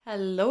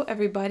Hello,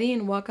 everybody,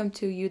 and welcome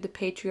to You, the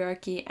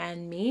Patriarchy,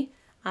 and Me.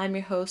 I'm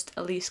your host,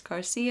 Elise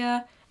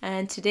Garcia,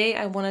 and today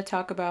I want to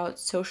talk about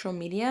social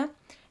media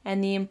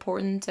and the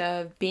importance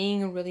of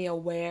being really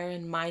aware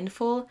and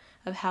mindful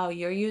of how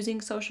you're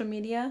using social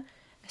media,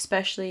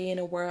 especially in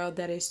a world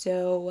that is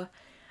so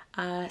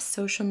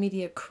social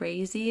media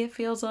crazy, it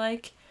feels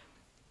like.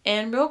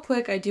 And real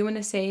quick, I do want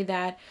to say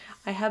that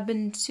I have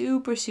been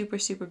super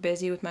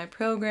busy with my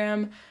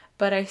program,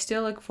 but I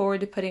still look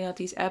forward to putting out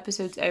these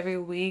episodes every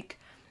week.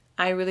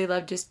 I really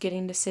love just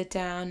getting to sit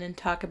down and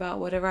talk about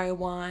whatever I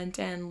want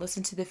and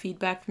listen to the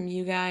feedback from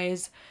you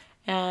guys.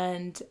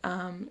 And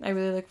I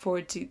really look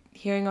forward to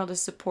hearing all the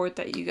support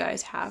that you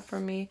guys have for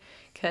me,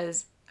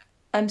 because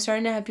I'm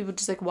starting to have people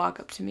just like walk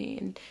up to me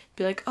and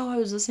be like, "Oh, I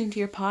was listening to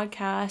your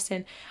podcast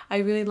and I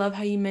really love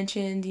how you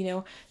mentioned,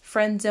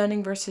 friend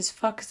zoning versus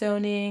fuck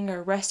zoning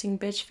or resting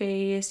bitch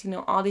face,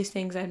 all these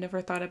things I've never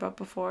thought about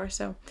before."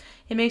 So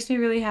it makes me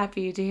really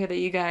happy to hear that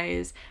you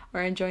guys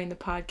are enjoying the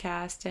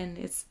podcast and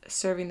it's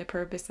serving the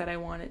purpose that I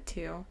want it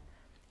to.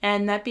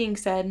 And that being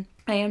said,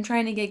 I am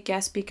trying to get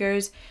guest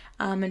speakers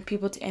and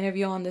people to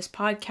interview on this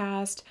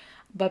podcast,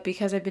 but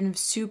because I've been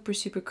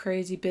super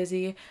crazy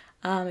busy,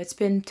 it's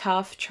been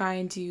tough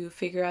trying to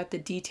figure out the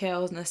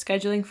details and the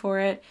scheduling for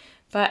it.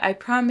 But I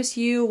promise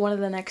you, one of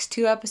the next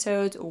 2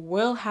 episodes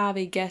will have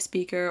a guest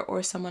speaker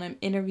or someone I'm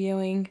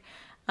interviewing.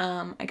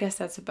 I guess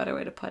that's a better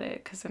way to put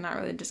it, because they're not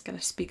really just going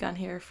to speak on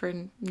here for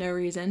no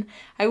reason.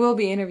 I will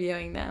be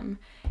interviewing them.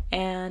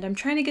 And I'm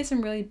trying to get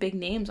some really big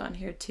names on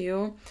here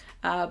too,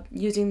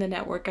 using the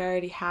network I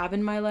already have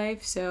in my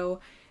life.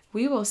 So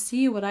we will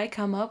see what I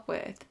come up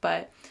with.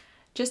 But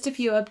just a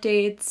few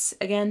updates.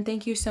 Again,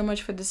 thank you so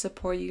much for the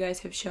support you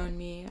guys have shown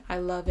me. I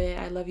love it.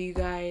 I love you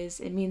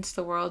guys. It means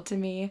the world to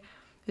me.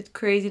 It's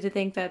crazy to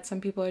think that some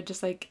people are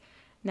just like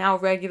now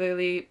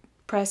regularly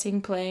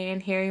pressing play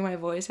and hearing my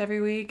voice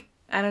every week.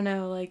 I don't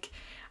know,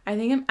 I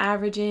think I'm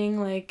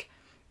averaging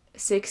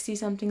 60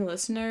 something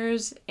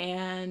listeners,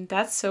 and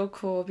that's so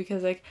cool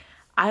because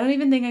I don't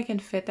even think I can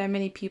fit that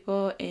many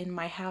people in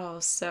my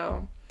house.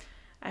 So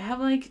I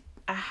have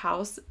a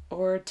house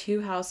or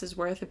 2 houses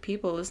worth of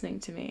people listening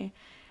to me,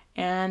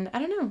 and I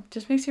don't know,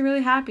 just makes me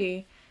really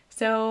happy.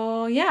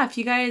 So yeah, if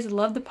you guys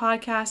love the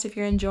podcast, if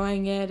you're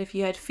enjoying it, if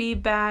you had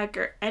feedback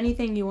or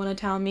anything you want to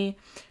tell me,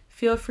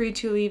 feel free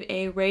to leave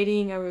a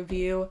rating, a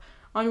review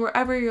on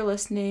wherever you're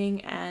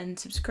listening, and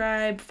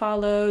subscribe,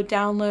 follow,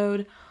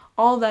 download.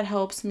 All that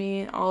helps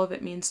me. All of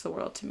it means the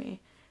world to me.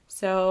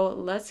 So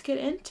let's get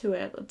into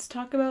it. Let's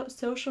talk about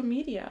social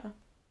media.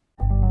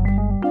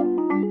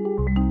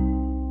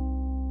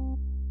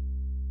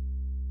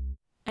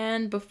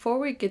 And before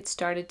we get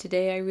started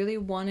today, I really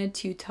wanted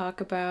to talk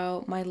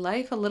about my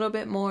life a little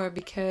bit more,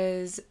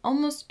 because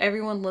almost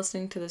everyone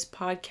listening to this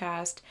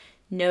podcast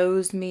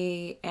knows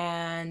me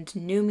and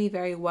knew me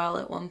very well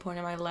at one point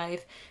in my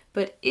life.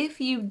 But if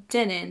you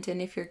didn't,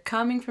 and if you're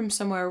coming from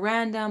somewhere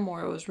random,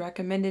 or it was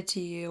recommended to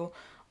you,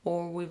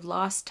 or we've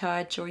lost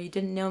touch, or you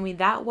didn't know me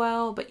that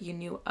well, but you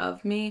knew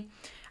of me,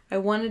 I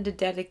wanted to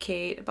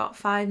dedicate about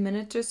 5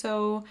 minutes or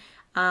so.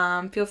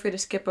 Feel free to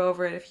skip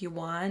over it if you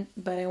want,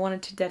 but I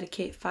wanted to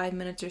dedicate 5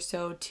 minutes or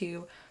so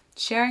to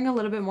sharing a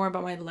little bit more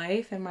about my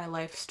life and my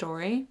life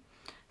story.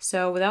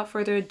 So without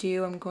further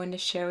ado, I'm going to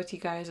share with you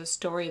guys a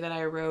story that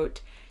I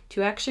wrote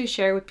to actually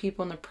share with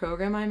people in the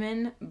program I'm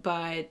in,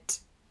 but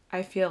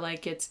I feel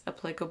like it's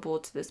applicable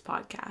to this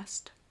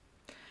podcast.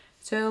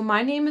 So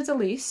my name is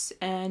Elise,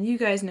 and you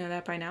guys know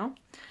that by now.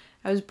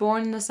 I was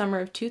born in the summer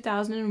of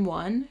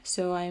 2001,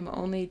 so I'm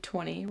only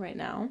 20 right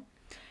now.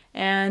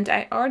 And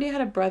I already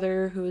had a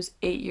brother who was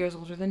 8 years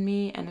older than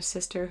me, and a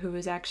sister who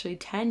was actually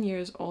 10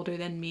 years older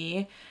than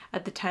me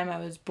at the time I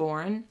was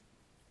born.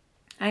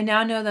 I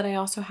now know that I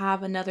also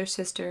have another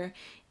sister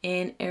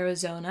in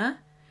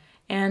Arizona,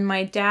 and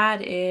my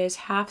dad is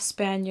half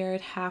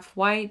Spaniard, half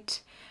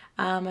white.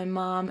 My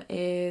mom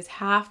is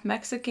half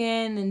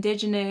Mexican,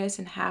 indigenous,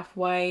 and half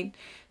white,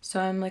 so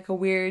I'm like a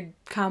weird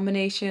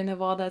combination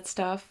of all that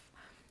stuff.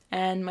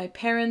 And my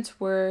parents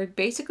were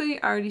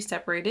basically already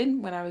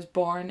separated when I was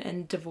born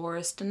and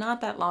divorced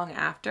not that long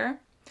after.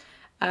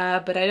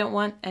 But I don't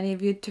want any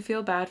of you to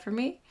feel bad for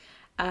me.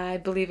 I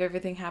believe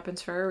everything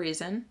happens for a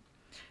reason.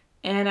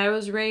 And I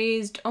was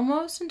raised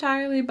almost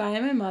entirely by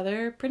my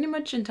mother, pretty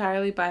much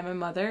entirely by my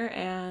mother,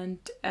 and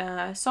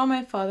saw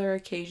my father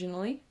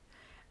occasionally.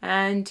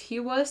 And he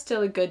was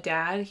still a good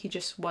dad, he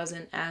just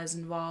wasn't as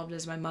involved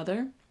as my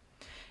mother.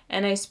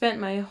 And I spent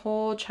my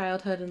whole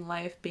childhood and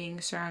life being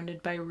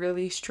surrounded by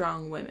really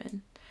strong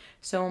women.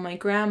 So my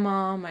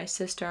grandma, my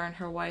sister and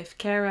her wife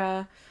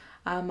Kara,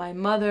 my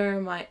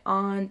mother, my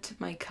aunt,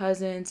 my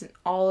cousins, and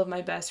all of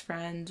my best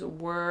friends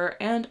were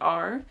and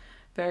are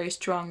very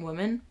strong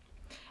women.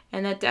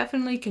 And that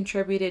definitely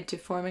contributed to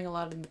forming a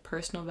lot of the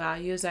personal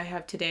values I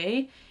have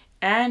today,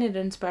 and it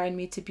inspired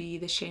me to be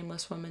the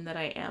shameless woman that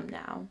I am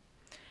now.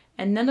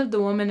 And none of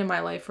the women in my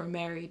life were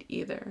married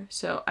either,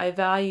 so I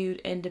valued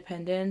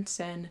independence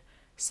and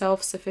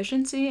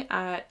self-sufficiency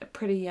at a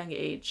pretty young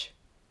age.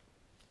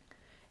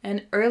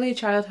 And early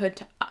childhood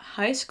to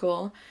high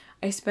school,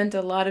 I spent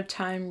a lot of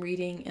time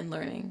reading and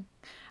learning.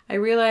 I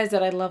realized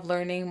that I love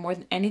learning more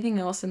than anything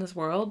else in this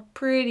world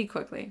pretty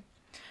quickly.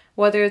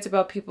 Whether it's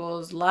about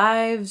people's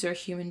lives or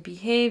human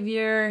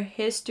behavior,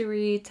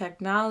 history,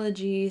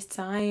 technology,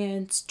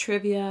 science,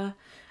 trivia,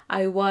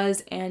 I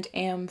was and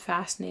am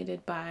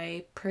fascinated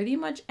by pretty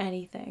much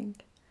anything.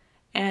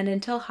 And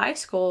until high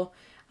school,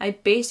 I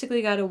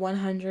basically got a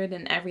 100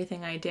 in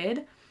everything I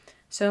did.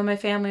 So my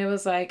family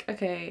was like,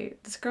 okay,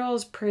 this girl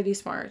is pretty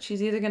smart.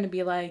 She's either going to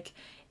be like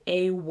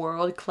a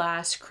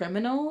world-class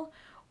criminal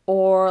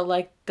or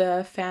like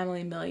the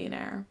family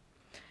millionaire.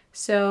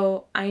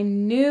 So I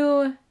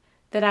knew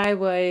that I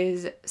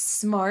was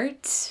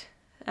smart,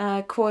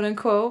 quote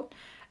unquote,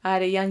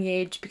 at a young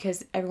age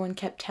because everyone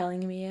kept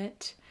telling me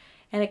it.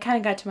 And it kind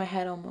of got to my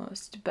head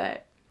almost,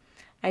 but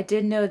I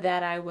did know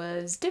that I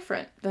was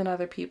different than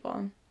other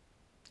people.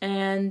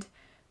 And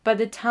by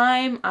the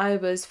time I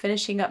was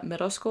finishing up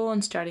middle school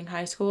and starting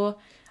high school,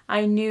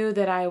 I knew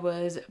that I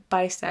was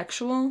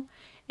bisexual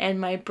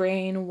and my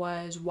brain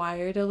was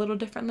wired a little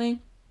differently.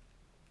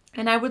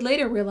 And I would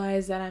later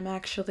realize that I'm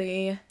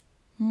actually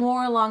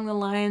more along the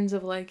lines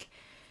of like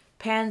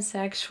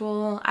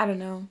pansexual. I don't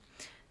know.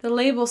 The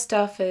label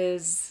stuff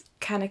is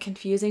kind of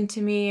confusing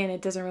to me and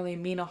it doesn't really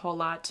mean a whole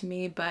lot to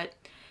me, but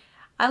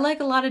I like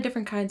a lot of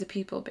different kinds of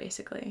people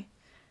basically.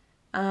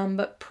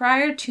 But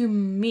prior to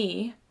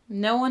me,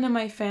 no one in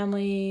my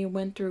family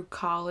went through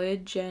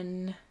college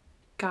and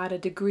got a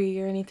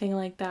degree or anything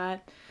like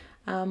that.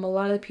 A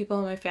lot of the people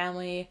in my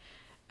family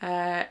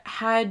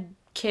had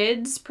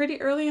kids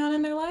pretty early on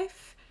in their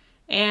life,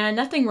 and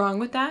nothing wrong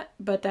with that,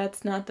 but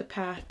that's not the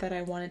path that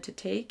I wanted to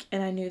take,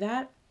 and I knew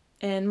that.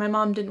 And my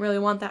mom didn't really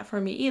want that for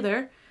me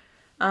either.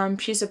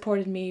 She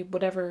supported me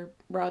whatever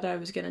route I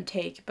was going to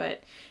take,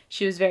 but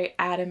she was very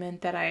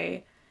adamant that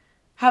I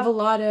have a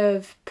lot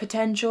of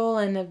potential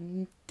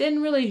and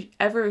didn't really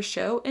ever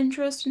show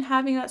interest in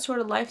having that sort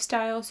of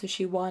lifestyle, so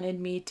she wanted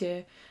me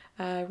to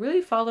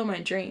really follow my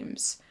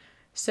dreams.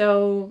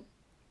 So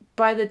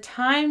by the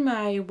time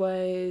I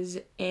was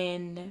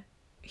in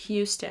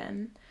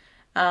Houston,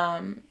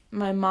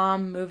 my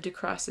mom moved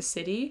across the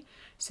city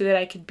so that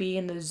I could be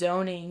in the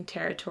zoning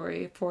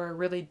territory for a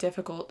really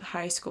difficult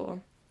high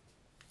school.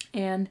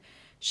 And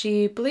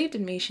she believed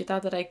in me. She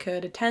thought that I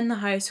could attend the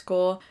high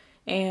school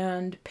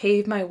and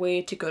pave my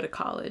way to go to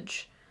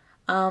college.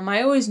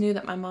 I always knew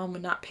that my mom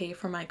would not pay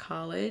for my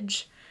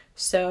college,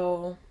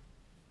 so,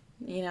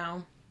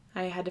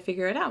 I had to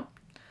figure it out.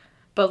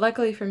 But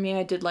luckily for me,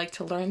 I did like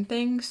to learn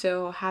things,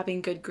 so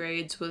having good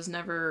grades was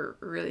never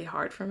really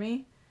hard for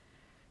me.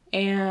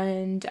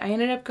 And I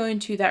ended up going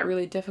to that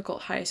really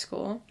difficult high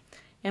school,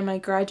 and my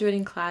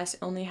graduating class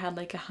only had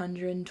like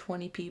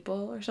 120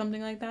 people or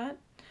something like that.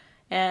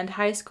 And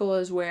high school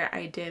is where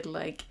I did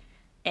like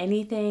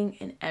anything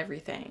and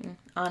everything.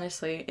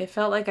 Honestly, it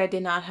felt like I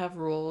did not have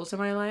rules in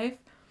my life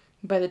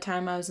by the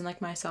time I was in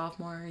like my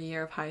sophomore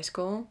year of high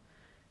school,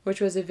 which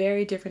was a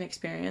very different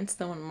experience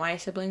than what my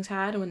siblings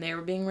had when they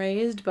were being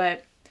raised,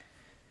 but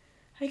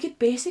I could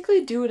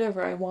basically do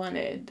whatever I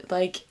wanted.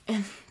 Like,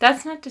 and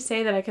that's not to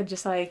say that I could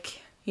just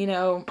like, I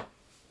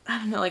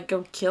don't know, like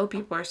go kill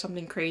people or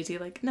something crazy.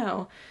 Like,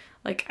 no.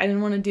 Like, I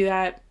didn't want to do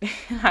that.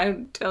 I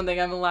don't think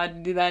I'm allowed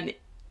to do that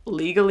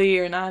legally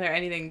or not or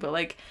anything, but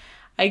like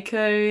I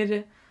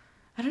could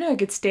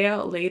stay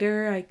out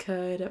later, I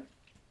could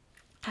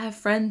have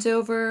friends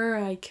over,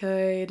 I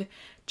could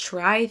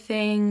try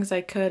things,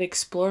 I could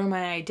explore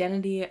my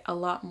identity a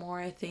lot more,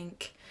 I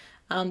think,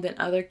 than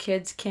other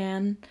kids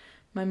can.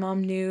 My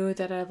mom knew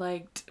that I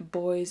liked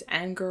boys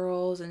and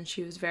girls, and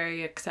she was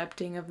very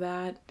accepting of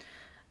that.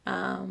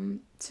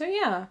 So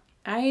yeah,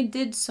 I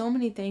did so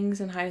many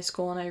things in high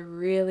school, and I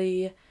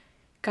really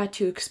got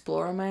to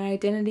explore my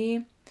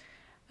identity.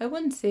 I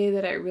wouldn't say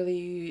that I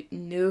really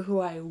knew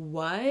who I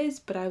was,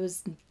 but I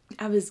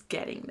was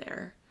getting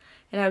there.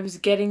 And I was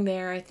getting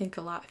there, I think,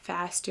 a lot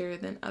faster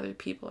than other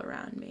people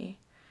around me.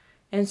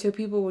 And so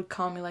people would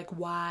call me like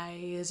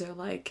wise or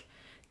like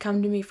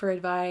come to me for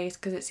advice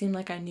because it seemed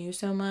like I knew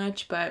so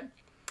much, but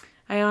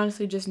I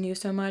honestly just knew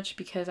so much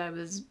because I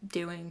was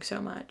doing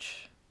so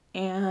much.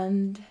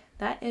 And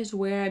that is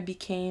where I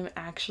became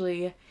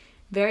actually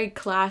very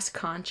class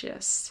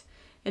conscious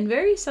and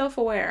very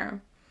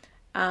self-aware.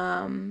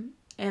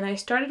 And I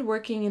started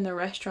working in the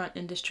restaurant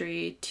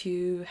industry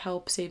to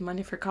help save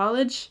money for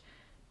college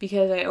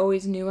because I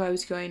always knew I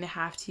was going to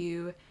have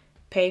to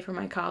pay for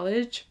my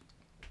college.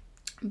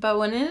 But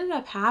what ended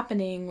up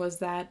happening was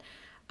that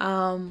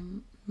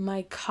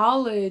my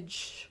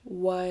college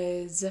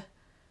was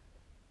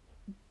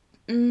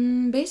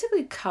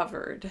basically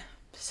covered.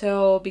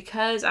 So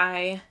because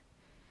I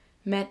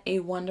met a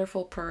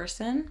wonderful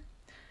person,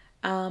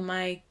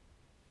 my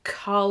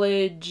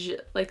college,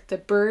 like the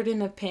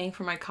burden of paying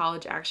for my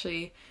college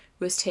actually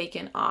was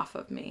taken off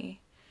of me.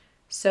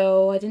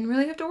 So I didn't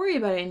really have to worry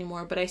about it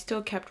anymore, but I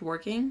still kept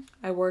working.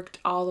 I worked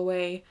all the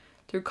way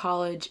through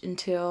college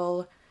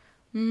until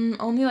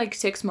only like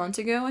 6 months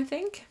ago, I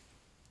think.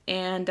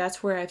 And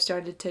that's where I've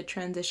started to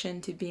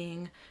transition to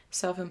being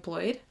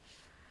self-employed.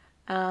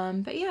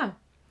 But yeah,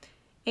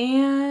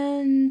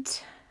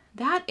 And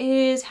that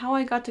is how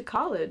I got to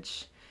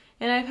college.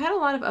 And I've had a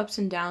lot of ups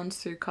and downs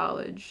through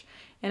college.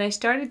 And I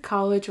started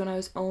college when I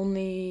was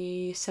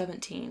only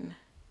 17.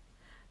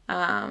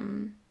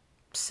 Um,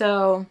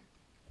 so,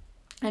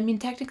 I mean,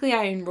 technically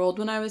I enrolled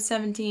when I was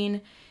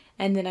 17,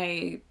 and then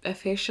I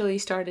officially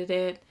started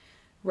it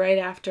right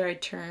after I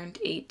turned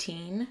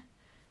 18.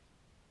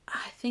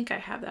 I think I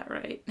have that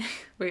right.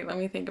 Wait, let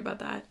me think about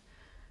that.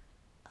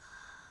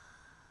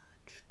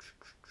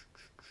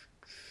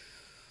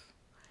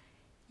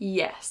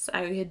 Yes,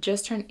 I had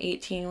just turned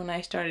 18 when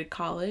I started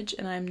college,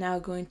 and I'm now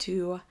going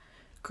to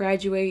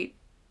graduate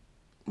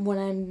when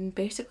I'm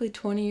basically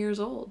 20 years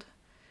old,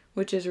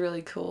 which is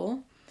really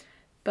cool.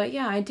 But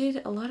yeah, I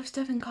did a lot of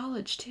stuff in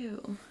college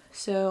too.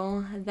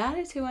 So that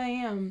is who I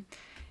am.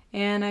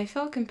 And I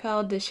felt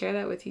compelled to share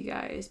that with you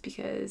guys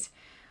because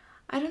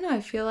I don't know, I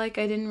feel like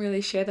I didn't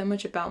really share that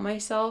much about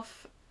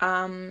myself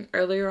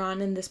earlier on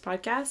in this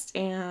podcast,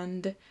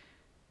 and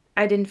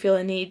I didn't feel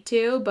a need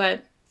to,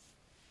 but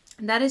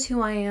that is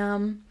who I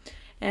am.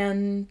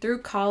 And through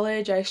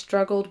college, I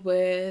struggled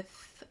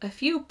with a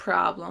few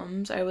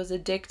problems. I was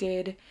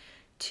addicted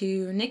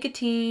to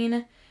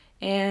nicotine,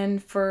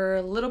 and for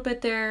a little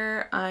bit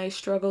there, I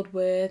struggled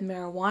with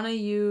marijuana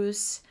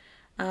use.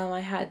 I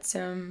had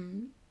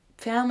some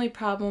family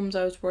problems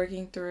I was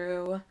working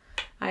through.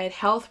 I had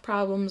health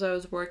problems I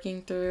was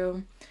working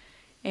through.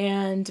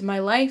 And my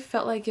life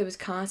felt like it was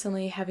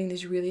constantly having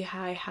these really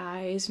high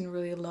highs and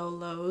really low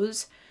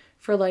lows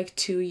for like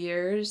 2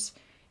 years.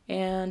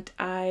 And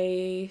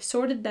I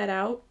sorted that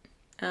out,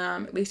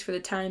 at least for the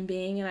time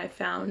being, and I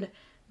found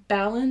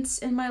balance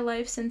in my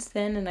life since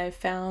then, and I've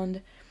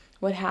found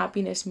what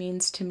happiness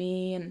means to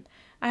me. And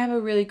I have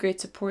a really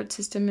great support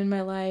system in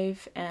my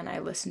life, and I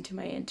listen to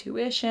my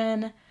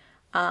intuition.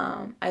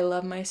 I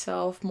love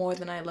myself more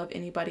than I love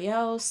anybody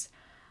else.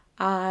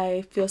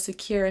 I feel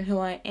secure in who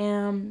I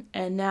am,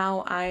 and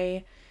now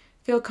I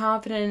feel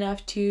confident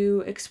enough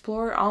to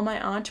explore all my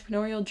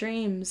entrepreneurial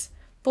dreams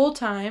full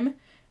time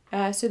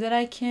so that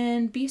I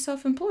can be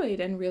self employed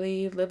and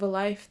really live a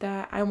life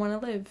that I want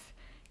to live.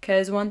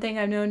 Because one thing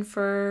I've known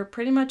for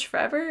pretty much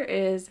forever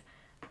is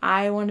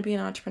I want to be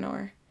an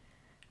entrepreneur,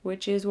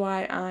 which is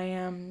why I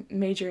am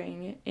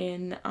majoring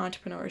in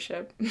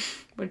entrepreneurship,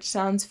 which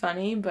sounds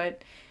funny,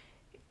 but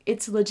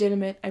it's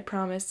legitimate, I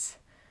promise.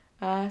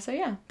 So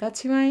yeah,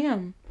 that's who I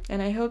am.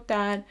 And I hope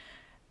that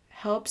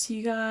helps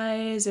you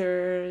guys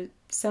or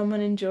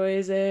someone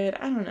enjoys it.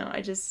 I don't know.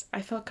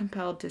 I felt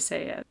compelled to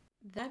say it.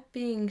 That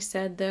being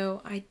said,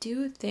 though, I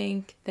do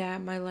think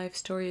that my life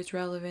story is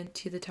relevant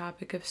to the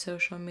topic of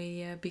social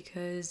media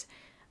because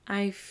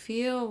I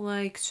feel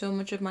like so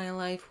much of my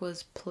life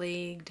was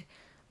plagued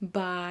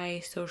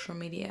by social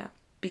media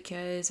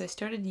because I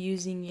started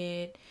using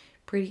it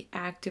pretty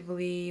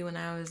actively when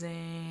I was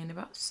in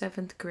about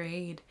seventh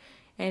grade.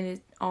 And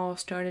it all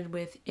started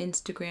with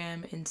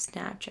Instagram and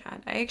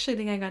Snapchat. I actually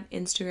think I got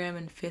Instagram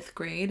in fifth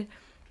grade.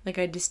 Like,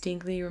 I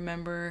distinctly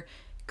remember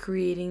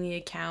creating the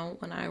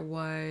account when I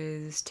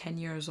was 10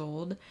 years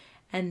old.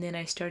 And then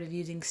I started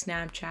using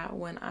Snapchat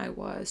when I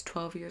was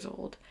 12 years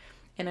old.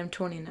 And I'm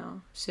 20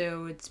 now.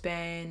 So it's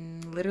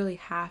been literally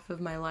half of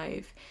my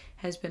life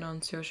has been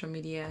on social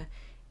media.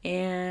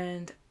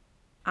 And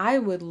I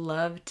would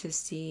love to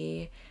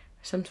see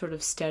some sort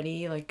of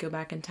study, like go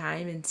back in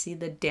time and see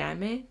the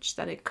damage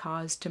that it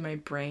caused to my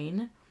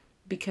brain.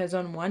 Because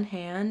on one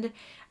hand,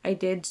 I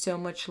did so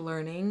much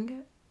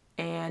learning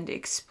and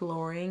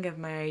exploring of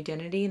my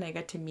identity, and I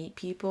got to meet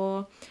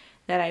people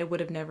that I would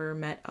have never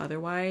met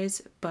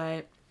otherwise.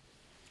 But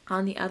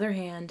on the other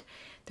hand,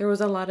 there was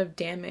a lot of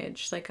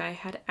damage. Like, I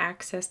had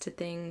access to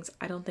things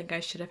I don't think I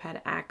should have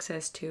had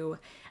access to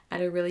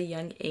at a really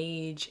young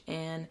age,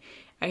 and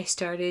I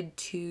started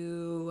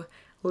to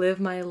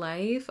live my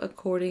life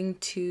according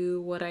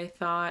to what I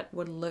thought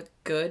would look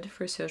good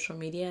for social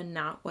media,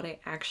 not what I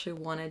actually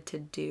wanted to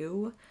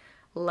do.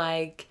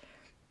 Like,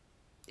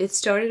 it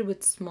started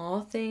with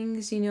small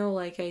things,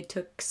 like I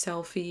took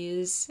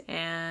selfies,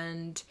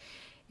 and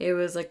it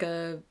was like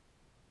a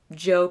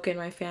joke in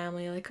my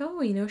family, like,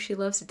 oh, she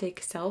loves to take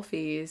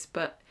selfies.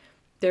 But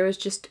there was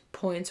just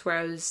points where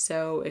I was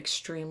so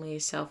extremely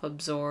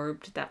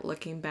self-absorbed that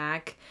looking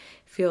back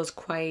feels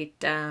quite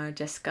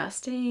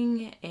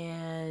disgusting,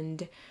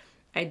 and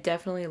I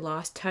definitely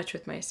lost touch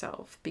with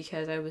myself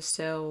because I was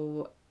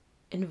so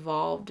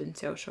involved in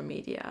social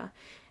media,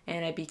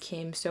 and I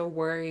became so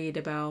worried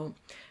about,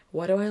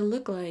 what do I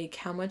look like?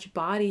 How much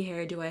body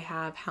hair do I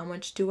have? How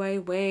much do I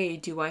weigh?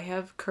 Do I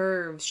have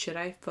curves? Should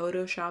I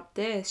Photoshop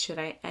this? Should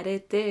I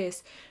edit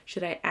this?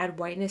 Should I add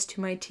whiteness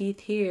to my teeth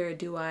here?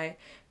 Do I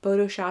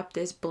Photoshop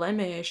this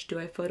blemish?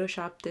 Do I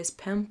Photoshop this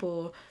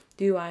pimple?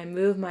 Do I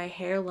move my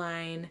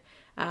hairline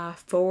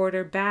forward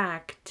or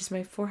back? Does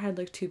my forehead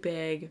look too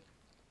big?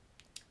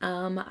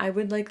 I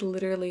would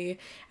literally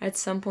at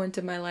some point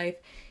in my life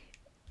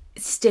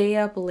stay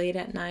up late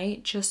at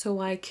night just so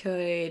I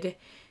could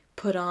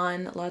put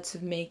on lots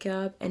of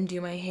makeup and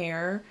do my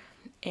hair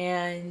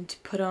and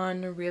put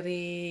on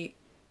really,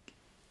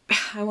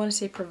 I want to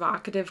say,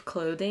 provocative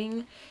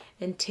clothing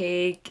and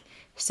take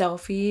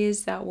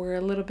selfies that were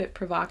a little bit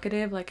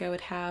provocative. Like I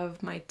would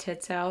have my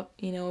tits out,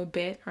 a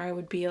bit, or I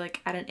would be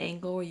like at an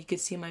angle where you could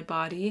see my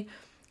body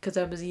because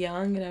I was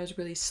young and I was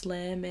really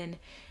slim and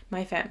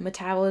my fat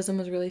metabolism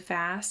was really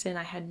fast and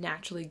I had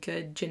naturally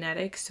good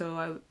genetics, so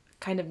I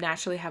kind of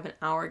naturally have an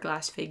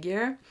hourglass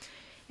figure.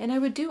 And I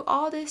would do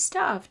all this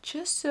stuff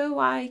just so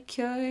I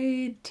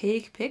could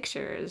take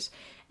pictures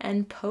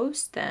and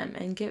post them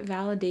and get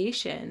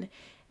validation.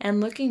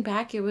 And looking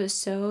back, it was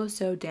so,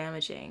 so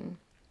damaging.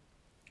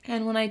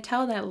 And when I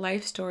tell that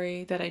life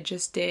story that I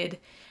just did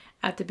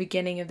at the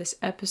beginning of this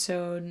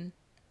episode,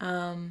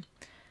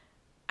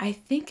 I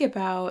think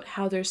about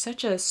how there's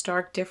such a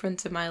stark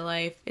difference in my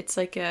life. It's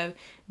like a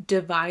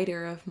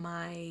divider of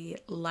my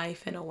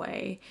life in a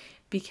way,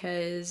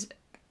 because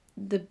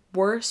the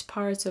worst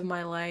parts of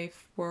my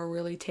life were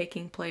really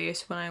taking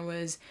place when I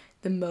was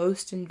the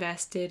most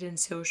invested in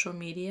social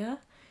media,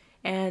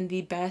 and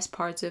the best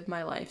parts of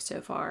my life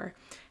so far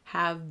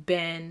have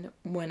been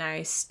when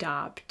I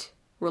stopped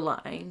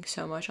relying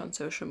so much on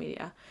social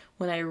media,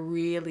 when I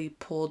really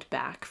pulled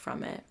back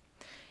from it.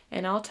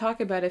 And I'll talk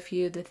about a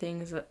few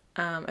things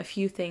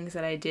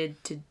that I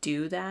did to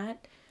do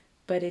that,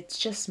 but it's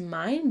just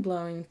mind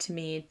blowing to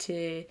me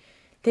to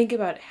think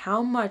about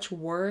how much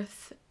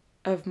worth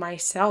of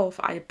myself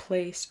I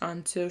place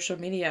on social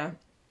media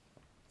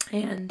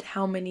and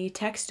how many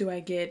texts do I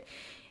get.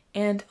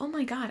 And oh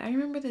my god, I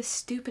remember the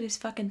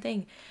stupidest fucking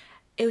thing.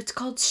 It's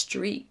called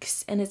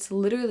streaks, and it's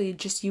literally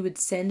just you would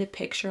send a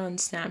picture on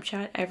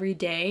Snapchat every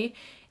day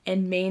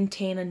and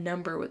maintain a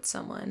number with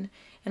someone.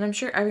 And I'm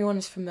sure everyone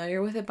is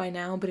familiar with it by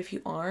now, but if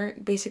you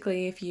aren't,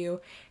 basically if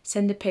you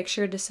send a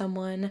picture to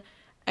someone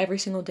every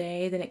single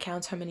day, then it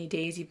counts how many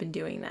days you've been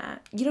doing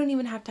that. You don't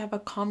even have to have a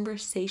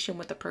conversation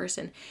with the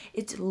person.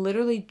 It's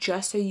literally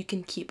just so you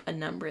can keep a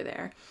number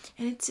there.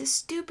 And it's the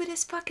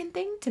stupidest fucking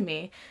thing to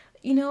me.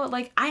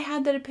 Like I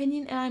had that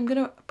opinion and I'm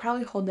gonna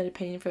probably hold that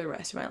opinion for the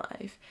rest of my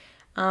life.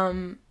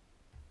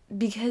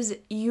 Because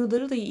you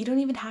don't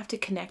even have to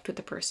connect with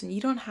the person.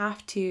 You don't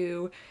have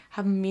to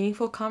have a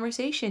meaningful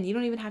conversation. You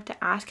don't even have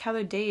to ask how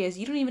their day is.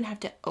 You don't even have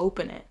to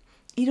open it.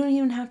 You don't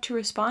even have to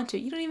respond to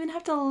it. You don't even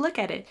have to look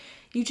at it.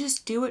 You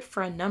just do it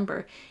for a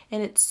number.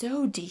 And it's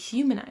so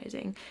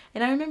dehumanizing.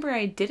 And I remember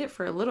I did it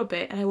for a little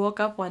bit and I woke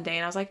up one day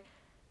and I was like,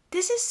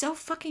 this is so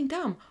fucking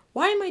dumb.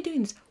 Why am I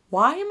doing this?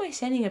 Why am I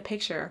sending a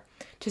picture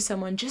to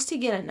someone just to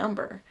get a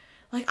number?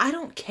 Like, I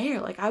don't care.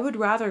 Like, I would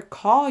rather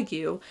call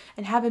you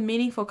and have a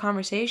meaningful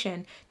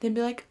conversation than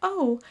be like,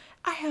 oh,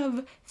 I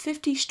have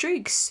 50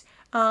 streaks,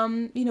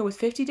 with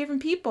 50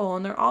 different people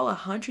and they're all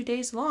 100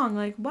 days long.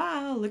 Like,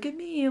 wow, look at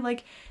me.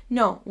 Like,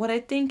 no, what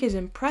I think is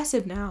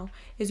impressive now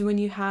is when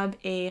you have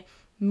a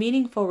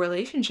meaningful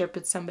relationship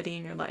with somebody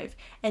in your life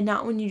and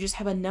not when you just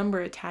have a number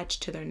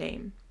attached to their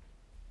name.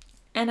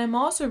 And I'm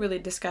also really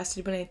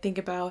disgusted when I think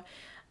about,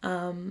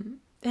 and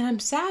I'm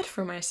sad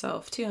for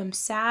myself too. I'm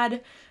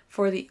sad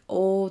for the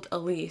old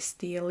Elise,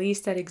 the Elise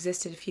that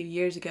existed a few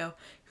years ago,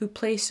 who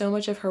placed so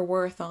much of her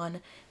worth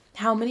on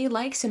how many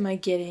likes am I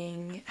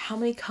getting, how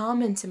many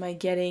comments am I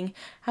getting,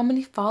 how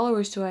many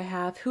followers do I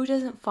have, who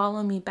doesn't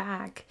follow me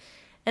back.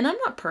 And I'm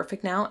not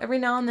perfect now. Every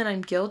now and then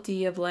I'm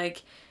guilty of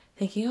like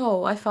thinking,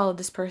 oh, I followed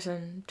this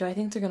person. Do I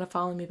think they're going to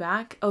follow me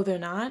back? Oh, they're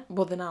not?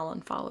 Well, then I'll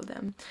unfollow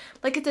them.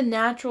 Like it's a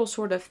natural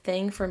sort of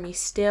thing for me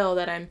still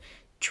that I'm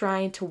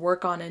trying to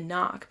work on and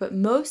knock, but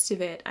most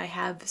of it I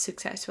have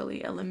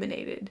successfully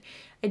eliminated.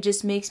 It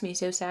just makes me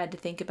so sad to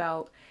think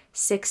about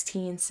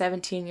 16,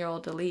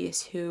 17-year-old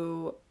Elise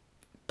who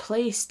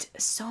placed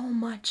so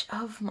much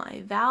of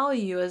my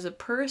value as a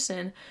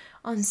person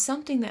on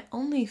something that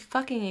only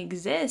fucking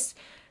exists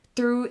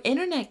through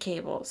internet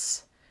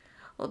cables.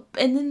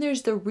 And then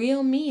there's the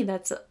real me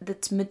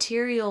that's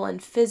material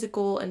and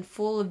physical and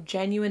full of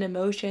genuine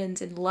emotions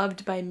and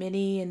loved by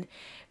many and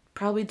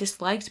probably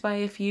disliked by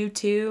a few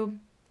too,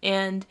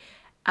 and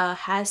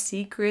has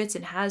secrets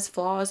and has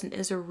flaws and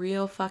is a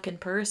real fucking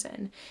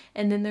person.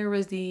 And then there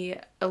was the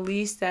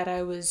Elise that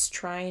I was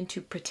trying to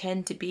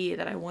pretend to be,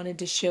 that I wanted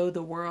to show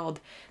the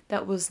world,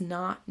 that was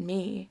not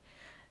me.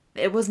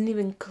 It wasn't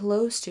even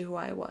close to who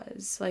I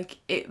was. Like,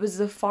 it was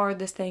the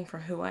farthest thing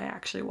from who I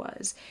actually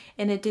was.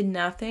 And it did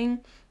nothing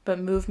but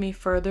move me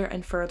further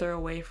and further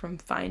away from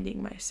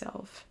finding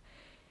myself.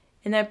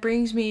 And that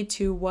brings me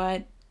to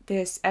what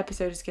this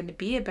episode is going to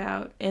be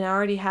about, and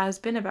already has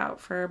been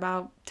about for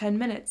about 10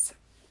 minutes,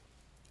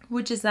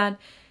 which is that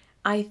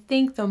I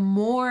think the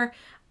more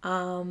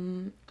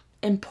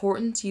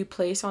importance you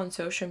place on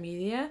social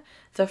media,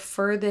 the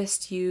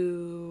furthest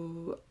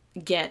you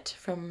get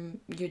from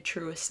your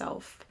truest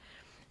self.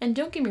 And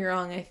don't get me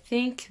wrong, I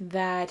think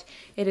that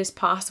it is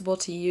possible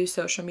to use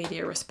social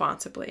media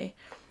responsibly.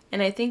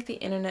 And I think the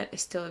internet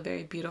is still a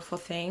very beautiful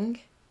thing.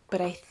 But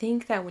I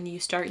think that when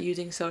you start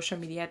using social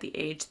media at the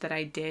age that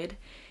I did,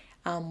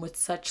 with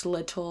such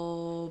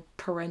little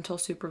parental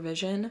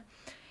supervision,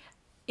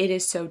 it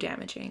is so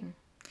damaging.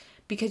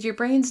 Because your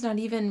brain's not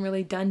even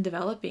really done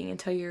developing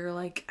until you're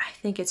like, I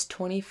think it's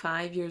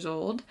 25 years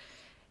old.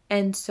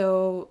 And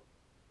so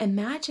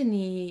imagine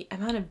the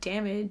amount of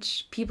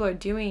damage people are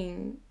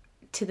doing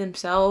to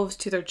themselves,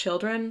 to their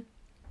children,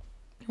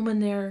 when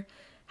they're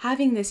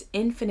having this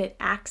infinite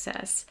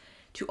access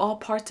to all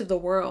parts of the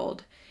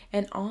world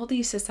and all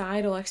these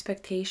societal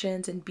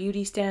expectations and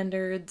beauty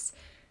standards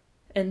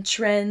and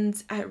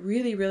trends at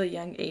really, really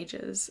young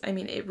ages. I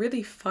mean, it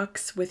really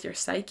fucks with your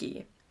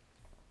psyche.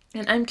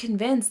 And I'm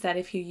convinced that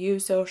if you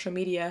use social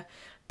media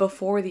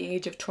before the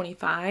age of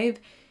 25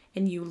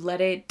 and you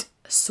let it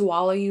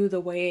swallow you the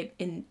way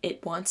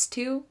it wants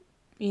to,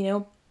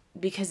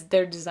 because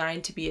they're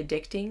designed to be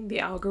addicting, the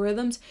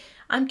algorithms,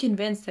 I'm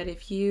convinced that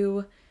if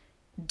you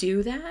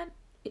do that,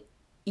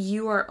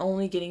 you are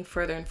only getting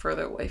further and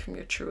further away from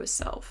your truest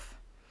self.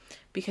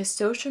 Because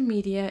social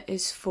media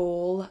is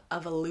full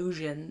of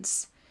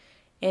illusions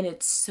and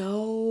it's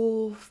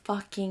so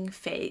fucking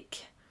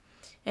fake.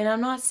 And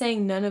I'm not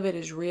saying none of it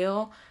is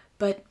real,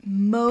 but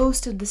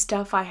most of the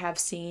stuff I have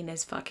seen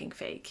is fucking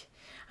fake.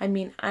 I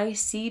mean, I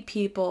see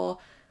people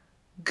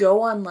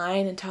go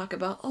online and talk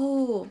about,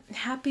 oh,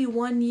 happy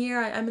 1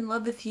 year, I'm in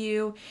love with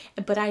you.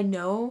 But I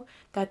know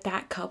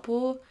that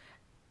couple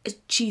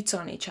cheats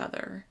on each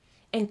other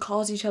and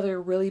calls each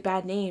other really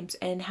bad names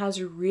and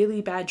has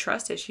really bad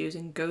trust issues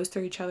and goes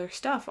through each other's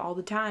stuff all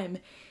the time.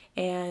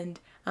 And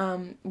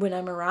when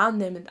I'm around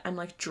them, I'm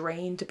like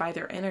drained by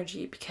their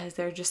energy because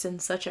they're just in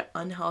such an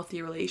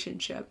unhealthy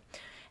relationship.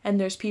 And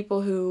there's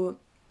people who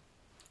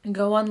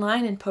go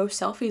online and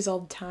post selfies all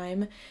the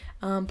time,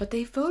 but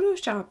they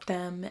Photoshop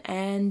them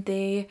and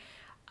they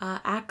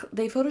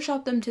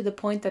Photoshop them to the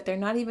point that they're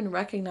not even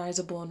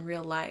recognizable in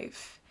real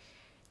life.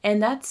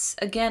 And that's,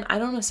 again, I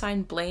don't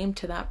assign blame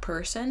to that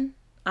person.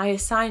 I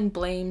assign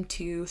blame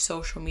to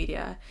social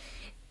media.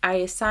 I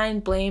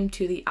assign blame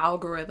to the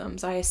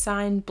algorithms. I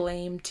assign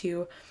blame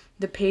to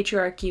the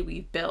patriarchy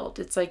we've built.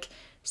 It's like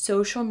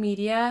social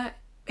media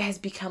has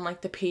become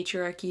like the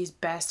patriarchy's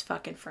best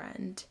fucking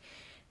friend.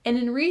 And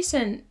in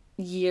recent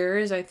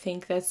years, I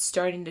think that's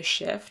starting to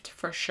shift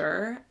for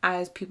sure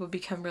as people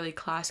become really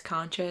class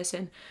conscious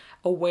and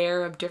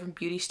aware of different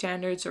beauty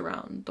standards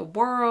around the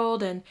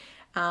world, and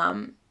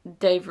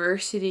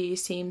diversity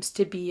seems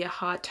to be a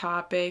hot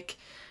topic.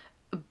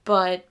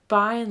 But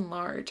by and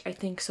large, I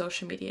think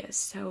social media is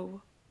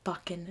so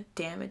fucking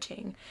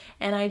damaging.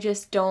 And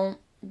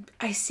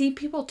I see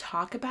people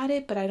talk about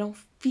it, but I don't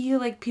feel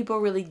like people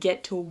really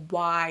get to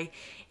why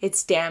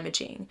it's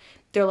damaging.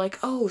 They're like,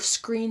 oh,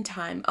 screen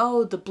time,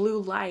 oh, the blue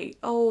light,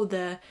 oh,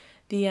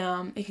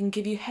 it can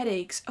give you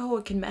headaches, oh,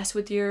 it can mess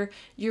with your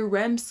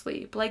REM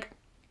sleep. Like,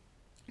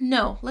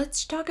 no,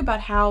 let's talk about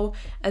how,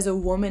 as a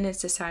woman in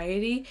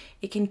society,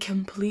 it can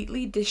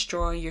completely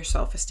destroy your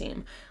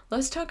self-esteem.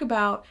 Let's talk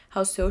about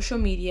how social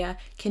media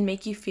can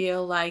make you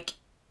feel like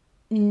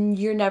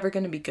you're never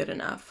going to be good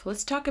enough.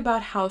 Let's talk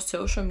about how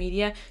social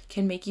media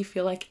can make you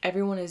feel like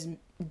everyone is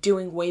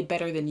doing way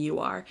better than you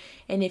are.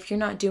 And if you're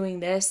not doing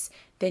this,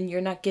 then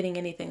you're not getting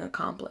anything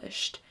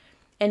accomplished.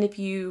 And if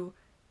you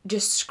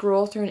just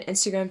scroll through an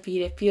Instagram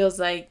feed, it feels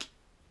like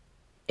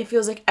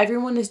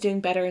everyone is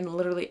doing better in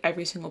literally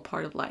every single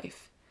part of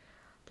life.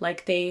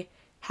 Like they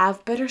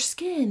have better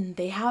skin,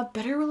 they have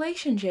better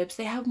relationships,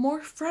 they have more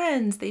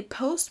friends, they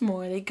post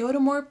more, they go to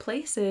more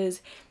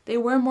places, they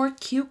wear more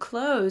cute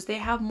clothes, they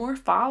have more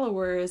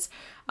followers,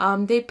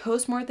 they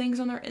post more things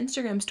on their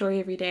Instagram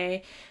story every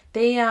day.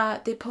 They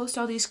post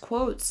all these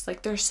quotes,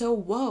 like they're so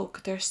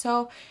woke,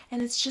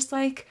 and it's just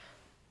like,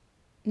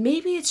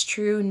 maybe it's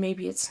true and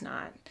maybe it's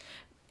not.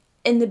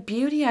 And the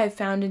beauty I've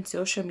found in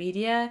social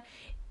media,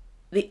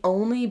 the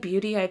only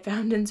beauty I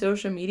found in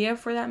social media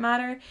for that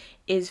matter,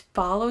 is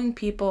following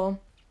people,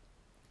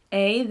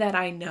 that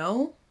I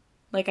know.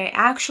 Like, I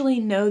actually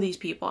know these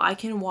people. I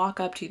can walk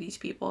up to these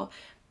people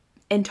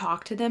and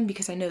talk to them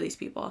because I know these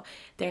people.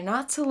 They're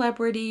not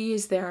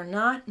celebrities. They're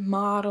not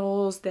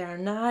models. They're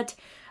not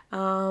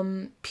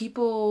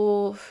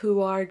people who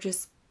are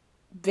just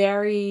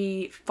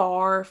very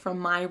far from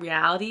my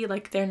reality.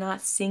 Like, they're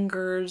not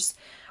singers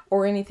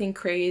or anything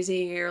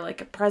crazy or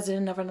like a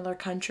president of another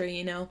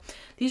country,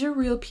 These are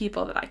real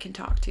people that I can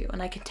talk to,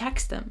 and I can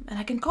text them and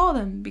I can call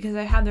them because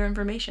I have their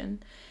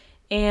information.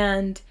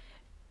 And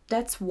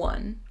that's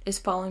one, is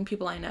following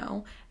people I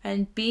know.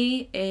 And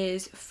B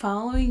is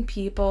following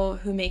people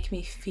who make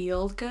me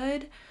feel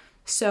good.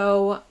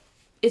 So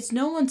it's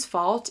no one's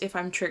fault if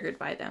I'm triggered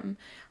by them.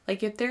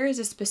 Like, if there is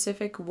a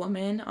specific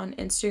woman on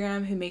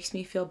Instagram who makes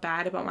me feel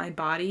bad about my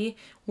body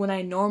when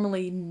I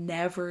normally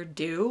never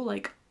do,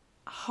 like,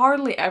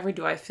 hardly ever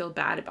do I feel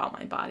bad about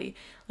my body.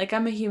 Like,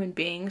 I'm a human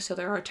being, so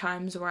there are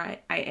times where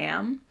I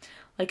am.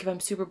 Like, if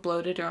I'm super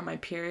bloated or on my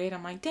period,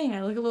 I'm like, dang,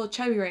 I look a little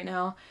chubby right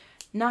now.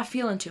 Not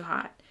feeling too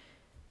hot.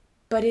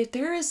 But if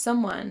there is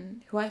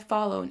someone who I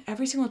follow and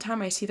every single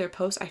time I see their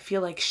post, I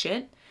feel like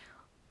shit,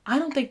 I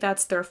don't think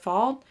that's their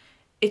fault.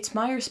 It's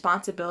my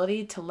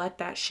responsibility to let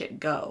that shit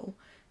go.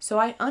 So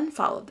I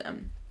unfollow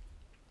them.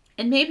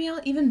 And maybe I'll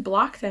even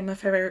block them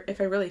if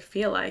I really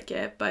feel like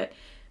it. But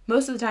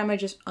most of the time I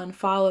just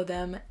unfollow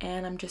them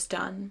and I'm just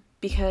done.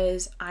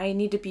 Because I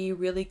need to be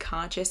really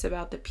conscious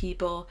about the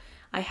people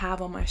I have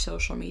on my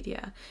social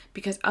media.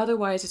 Because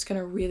otherwise it's going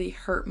to really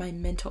hurt my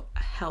mental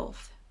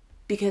health.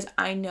 because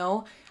I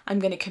know I'm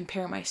going to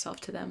compare myself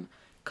to them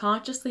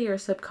consciously or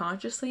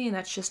subconsciously, and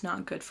that's just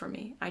not good for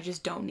me. I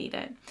just don't need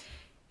it.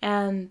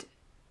 And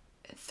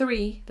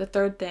the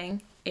third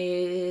thing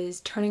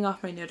is turning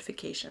off my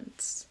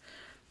notifications.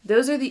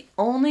 Those are the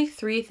only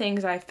 3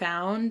 things I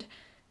found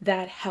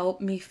that help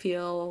me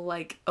feel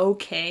like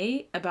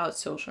okay about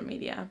social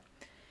media.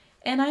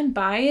 And I'm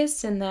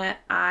biased in that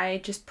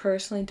I just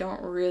personally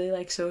don't really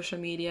like social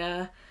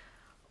media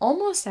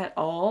almost at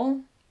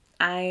all.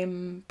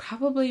 I'm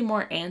probably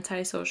more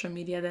anti-social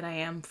media than I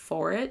am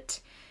for it.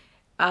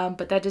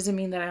 But that doesn't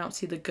mean that I don't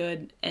see the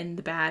good and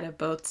the bad of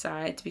both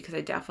sides, because I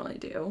definitely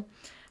do.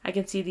 I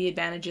can see the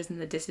advantages and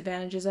the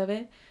disadvantages of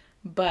it.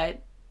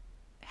 But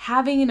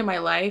having it in my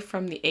life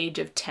from the age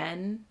of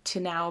 10 to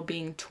now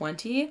being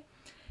 20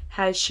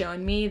 has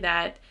shown me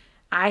that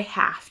I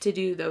have to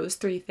do those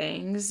 3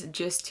 things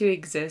just to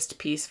exist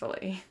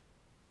peacefully.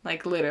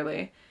 Like,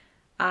 literally.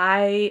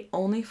 I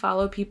only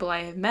follow people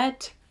I have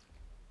met.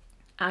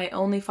 I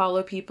only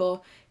follow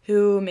people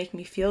who make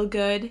me feel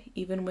good,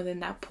 even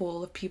within that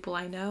pool of people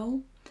I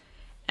know.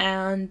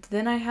 And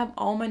then I have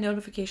all my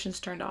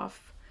notifications turned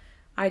off.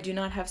 I do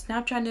not have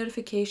Snapchat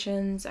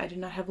notifications. I do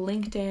not have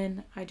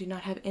LinkedIn. I do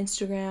not have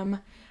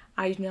Instagram.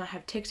 I do not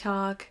have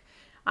TikTok.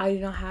 I do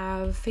not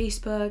have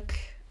Facebook.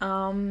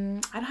 I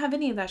don't have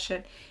any of that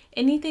shit.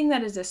 Anything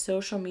that is a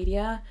social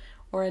media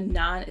or a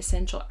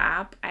non-essential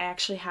app, I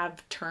actually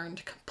have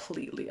turned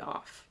completely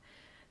off.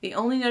 The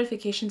only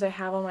notifications I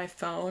have on my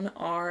phone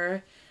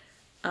are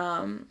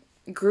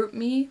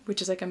GroupMe,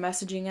 which is like a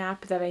messaging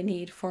app that I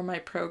need for my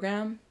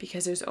program,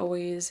 because there's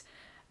always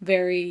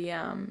very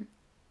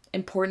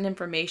important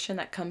information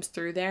that comes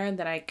through there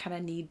that I kind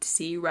of need to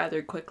see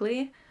rather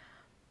quickly.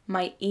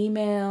 My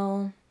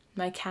email,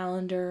 my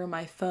calendar,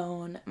 my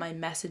phone, my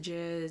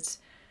messages,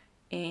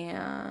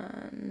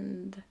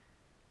 and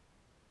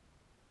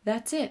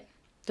that's it.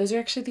 Those are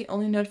actually the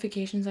only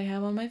notifications I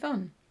have on my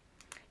phone.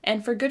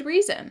 And for good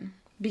reason,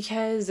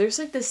 because there's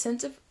like this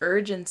sense of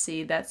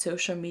urgency that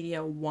social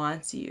media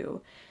wants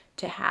you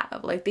to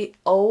have. Like, they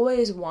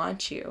always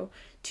want you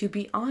to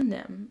be on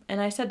them. And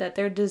I said that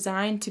they're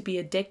designed to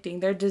be addicting.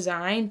 They're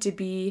designed to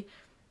be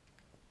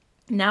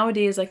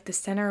nowadays like the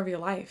center of your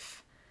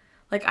life.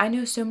 Like, I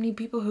know so many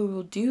people who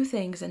will do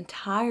things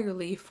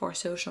entirely for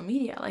social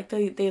media. Like,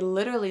 they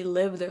literally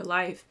live their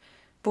life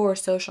for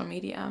social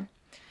media.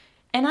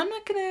 And I'm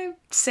not going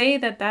to say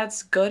that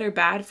that's good or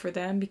bad for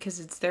them,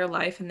 because it's their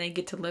life and they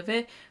get to live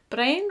it.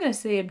 But I am going to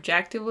say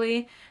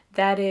objectively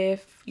that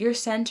if you're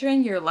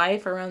centering your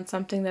life around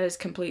something that is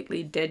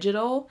completely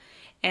digital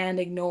and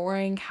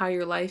ignoring how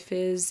your life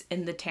is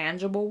in the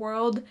tangible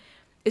world,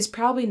 is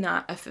probably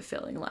not a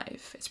fulfilling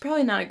life. It's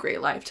probably not a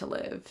great life to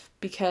live,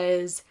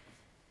 because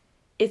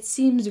it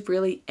seems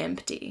really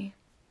empty.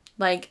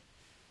 Like,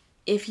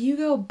 if you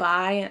go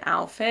buy an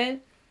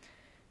outfit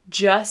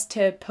just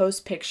to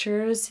post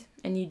pictures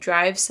and you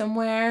drive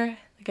somewhere,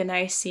 like a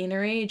nice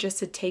scenery, just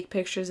to take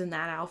pictures in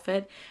that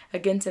outfit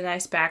against a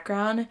nice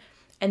background,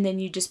 and then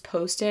you just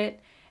post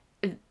it,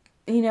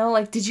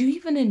 like, did you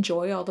even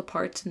enjoy all the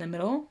parts in the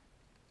middle?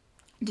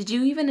 Did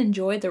you even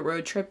enjoy the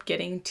road trip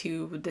getting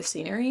to the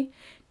scenery?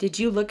 Did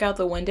you look out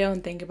the window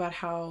and think about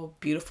how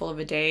beautiful of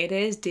a day it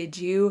is? Did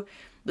you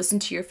listen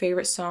to your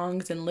favorite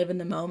songs and live in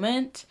the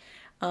moment?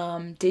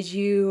 Did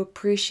you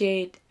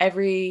appreciate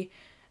every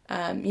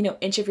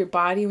inch of your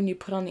body when you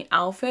put on the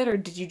outfit? Or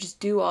did you just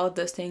do all of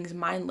those things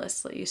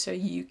mindlessly so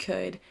you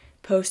could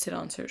post it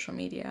on social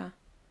media?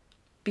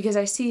 Because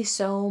I see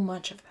so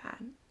much of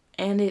that,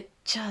 and it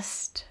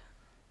just,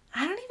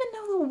 I don't even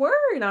know the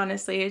word,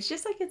 honestly. It's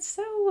just like, it's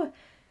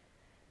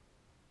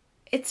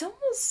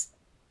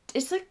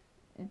like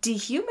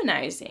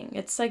dehumanizing.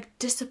 It's like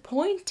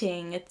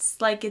disappointing.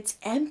 It's like, it's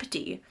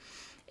empty.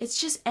 It's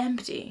just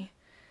empty,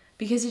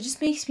 because it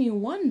just makes me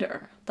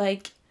wonder,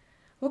 like,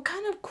 what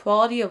kind of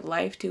quality of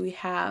life do we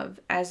have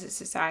as a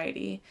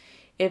society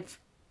if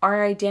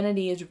our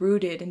identity is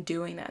rooted in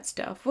doing that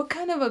stuff? What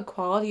kind of a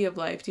quality of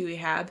life do we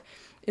have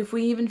if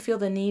we even feel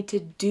the need to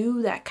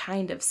do that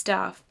kind of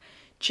stuff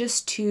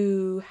just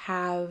to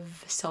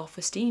have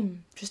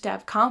self-esteem, just to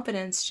have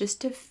confidence, just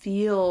to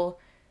feel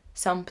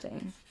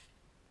something?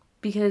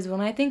 Because when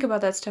I think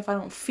about that stuff, I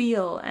don't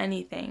feel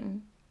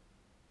anything.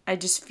 I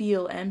just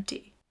feel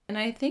empty. And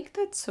I think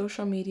that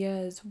social media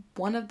is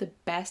one of the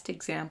best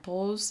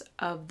examples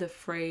of the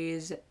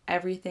phrase,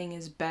 everything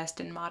is best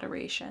in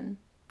moderation.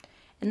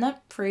 And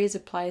that phrase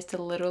applies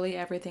to literally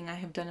everything I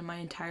have done in my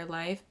entire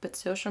life, but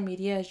social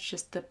media is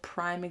just the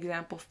prime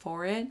example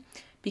for it,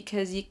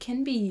 because it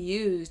can be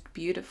used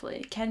beautifully,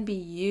 it can be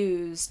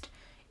used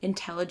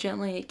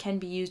intelligently, it can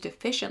be used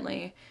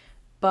efficiently,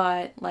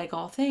 but like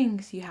all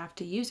things, you have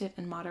to use it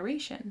in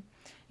moderation.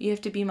 You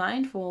have to be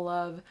mindful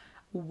of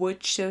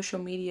which social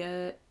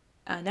media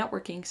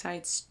networking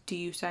sites do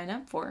you sign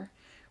up for?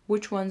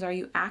 Which ones are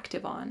you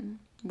active on?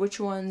 Which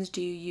ones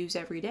do you use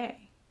every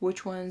day?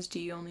 Which ones do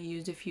you only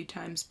use a few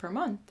times per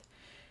month?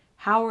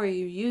 How are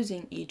you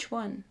using each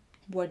one?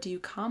 What do you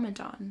comment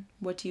on?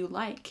 What do you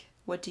like?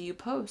 What do you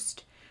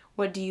post?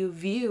 What do you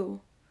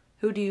view?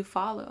 Who do you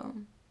follow?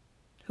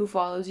 Who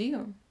follows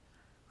you?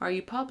 Are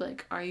you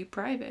public? Are you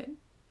private?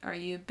 Are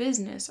you a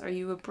business? Are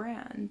you a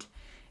brand?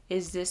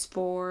 Is this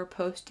for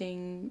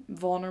posting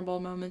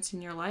vulnerable moments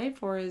in your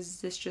life, or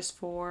is this just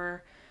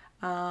for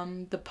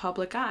the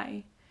public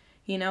eye?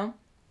 You know?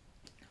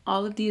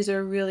 All of these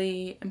are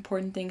really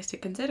important things to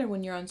consider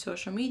when you're on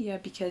social media,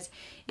 because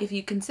if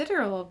you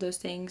consider all of those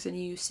things and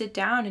you sit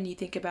down and you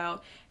think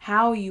about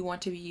how you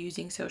want to be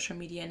using social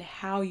media and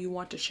how you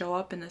want to show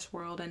up in this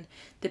world and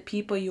the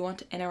people you want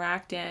to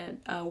interact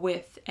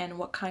with and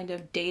what kind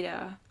of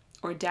data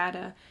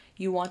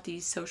you want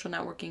these social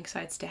networking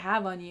sites to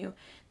have on you,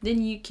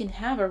 then you can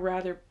have a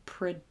rather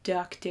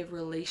productive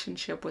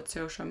relationship with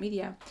social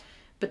media.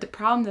 But the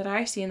problem that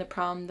I see, and the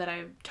problem that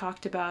I've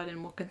talked about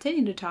and will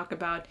continue to talk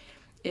about,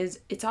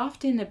 is it's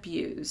often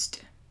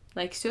abused.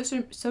 Like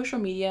social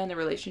media and the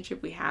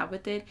relationship we have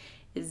with it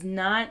is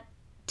not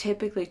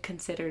typically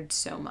considered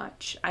so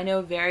much. I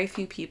know very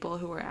few people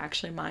who are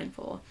actually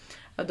mindful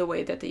of the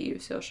way that they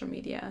use social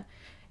media.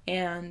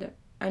 And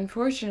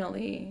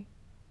unfortunately,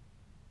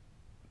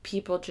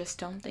 people just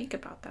don't think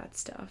about that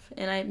stuff.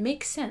 And it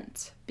makes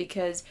sense,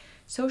 because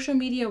social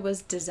media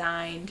was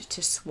designed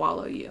to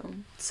swallow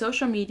you.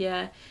 Social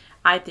media,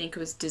 I think,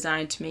 was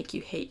designed to make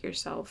you hate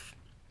yourself.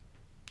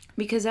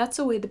 Because that's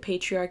the way the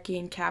patriarchy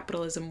and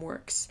capitalism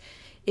works.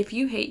 If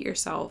you hate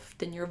yourself,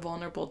 then you're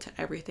vulnerable to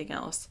everything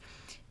else.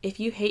 If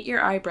you hate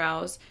your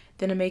eyebrows,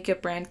 then a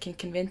makeup brand can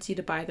convince you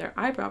to buy their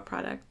eyebrow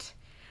product.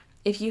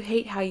 If you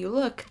hate how you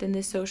look, then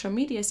this social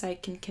media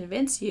site can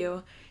convince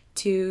you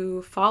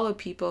to follow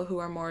people who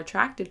are more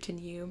attractive to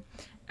you,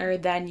 or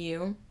than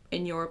you,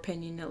 in your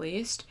opinion at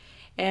least,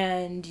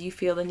 and you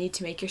feel the need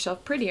to make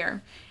yourself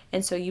prettier.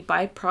 And so you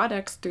buy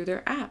products through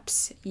their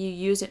apps. You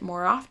use it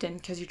more often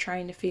because you're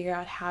trying to figure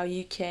out how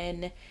you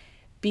can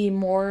be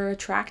more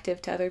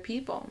attractive to other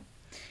people.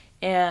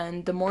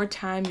 And the more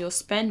time you'll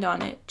spend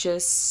on it,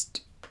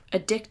 just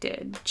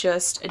addicted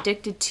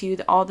to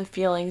all the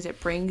feelings it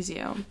brings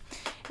you.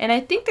 And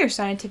I think there's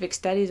scientific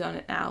studies on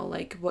it now,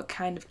 like what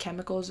kind of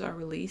chemicals are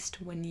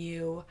released when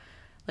you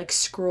like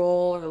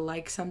scroll or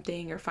like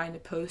something or find a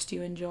post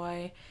you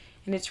enjoy.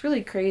 And it's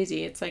really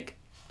crazy. It's like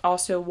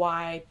also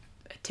why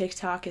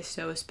TikTok is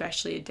so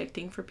especially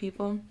addicting for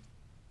people.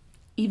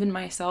 Even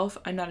myself,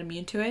 I'm not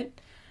immune to it.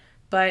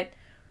 But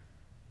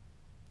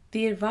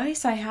the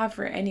advice I have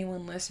for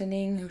anyone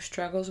listening who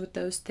struggles with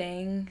those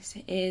things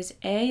is,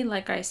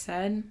 like I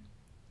said,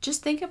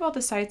 just think about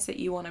the sites that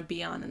you want to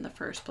be on in the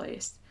first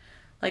place.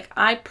 Like,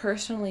 I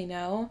personally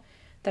know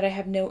that I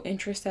have no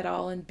interest at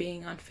all in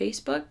being on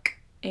Facebook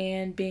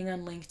and being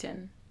on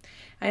LinkedIn.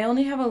 I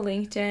only have a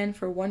LinkedIn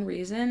for one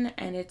reason,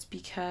 and it's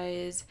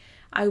because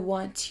I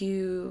want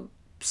to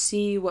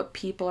see what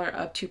people are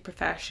up to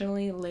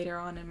professionally later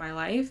on in my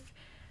life,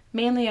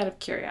 mainly out of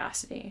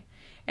curiosity.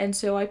 And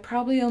so I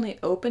probably only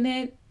open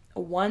it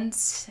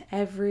once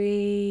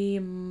every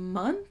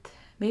month,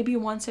 maybe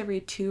once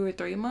every 2 or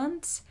 3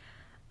 months.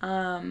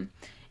 And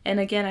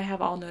again, I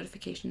have all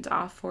notifications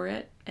off for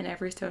it in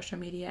every social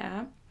media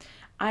app.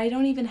 I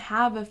don't even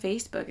have a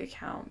Facebook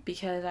account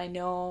because I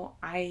know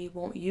I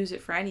won't use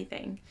it for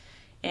anything.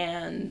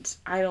 And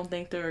I don't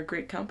think they're a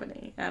great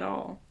company at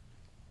all.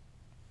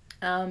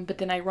 But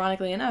then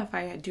ironically enough,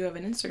 I do have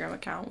an Instagram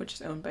account, which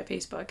is owned by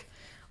Facebook,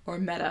 or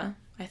Meta,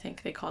 I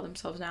think they call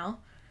themselves now.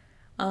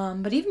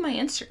 But even my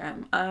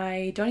Instagram,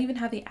 I don't even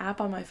have the app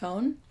on my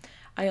phone.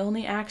 I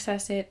only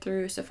access it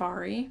through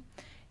Safari,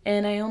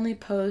 and I only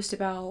post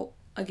about,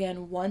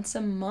 again, once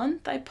a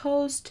month I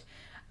post,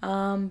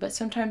 but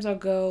sometimes I'll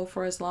go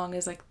for as long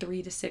as like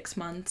 3 to 6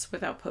 months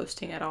without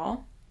posting at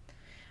all.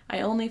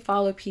 I only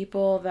follow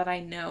people that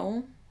I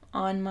know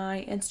on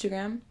my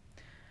Instagram.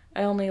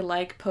 I only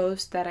like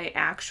posts that I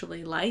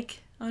actually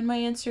like on my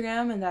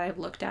Instagram and that I've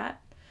looked at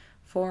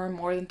for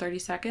more than 30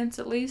 seconds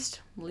at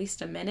least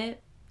a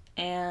minute.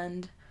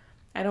 And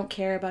I don't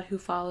care about who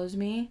follows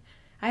me.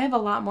 I have a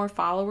lot more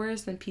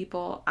followers than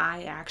people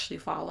I actually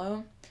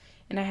follow,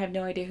 and I have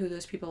no idea who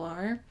those people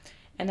are,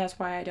 and that's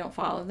why I don't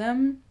follow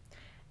them.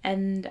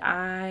 And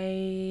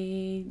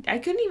I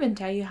couldn't even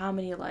tell you how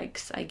many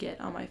likes I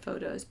get on my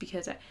photos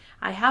because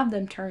I have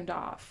them turned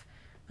off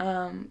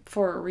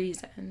for a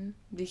reason.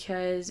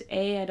 Because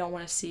A, I don't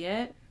want to see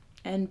it,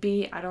 and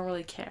B, I don't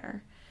really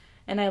care.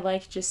 And I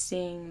like just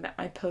seeing that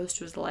my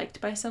post was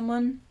liked by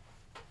someone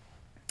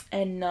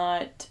and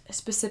not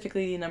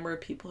specifically the number of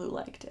people who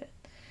liked it.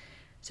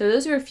 So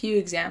those are a few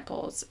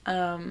examples.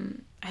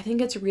 I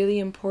think it's really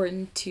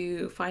important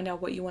to find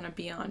out what you want to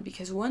be on,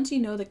 because once you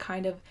know the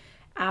kind of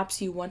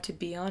apps you want to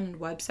be on and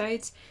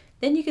websites,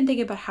 then you can think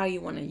about how you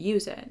want to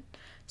use it.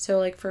 So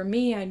like for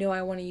me, I know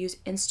I want to use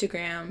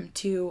Instagram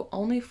to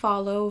only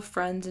follow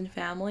friends and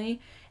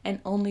family and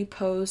only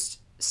post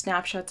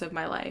snapshots of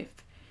my life.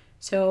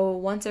 So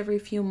once every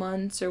few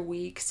months or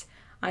weeks,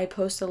 I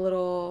post a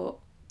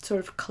little sort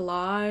of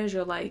collage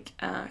or like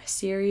a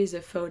series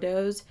of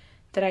photos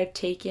that I've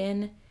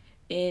taken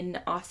in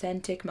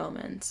authentic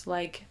moments.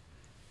 Like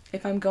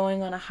if I'm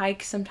going on a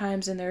hike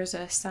sometimes and there's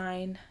a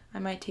sign, I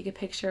might take a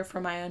picture for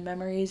my own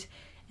memories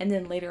And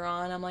then later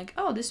on, I'm like,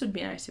 oh, this would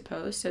be nice to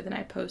post. So then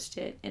I post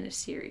it in a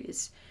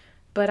series.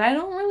 But I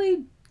don't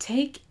really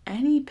take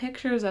any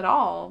pictures at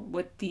all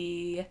with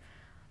the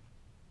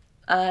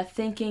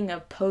thinking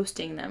of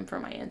posting them for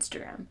my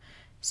Instagram.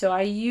 So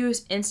I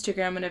use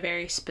Instagram in a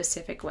very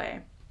specific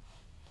way.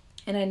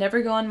 And I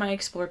never go on my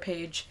explore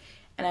page,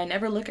 and I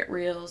never look at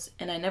reels,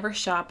 and I never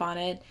shop on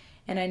it,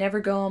 and I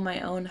never go on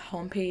my own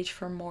homepage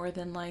for more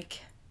than like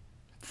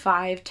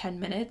 5-10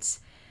 minutes.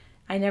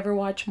 I never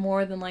watch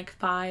more than like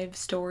 5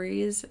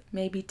 stories,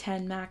 maybe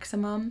 10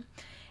 maximum.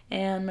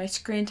 And my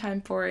screen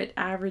time for it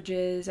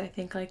averages, I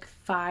think, like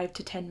 5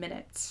 to 10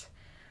 minutes.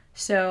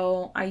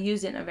 So I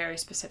use it in a very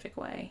specific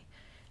way.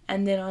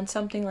 And then on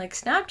something like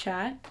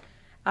Snapchat,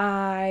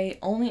 I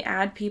only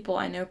add people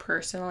I know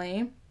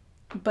personally,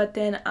 but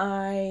then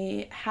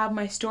I have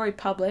my story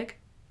public,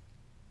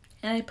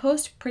 and I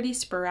post pretty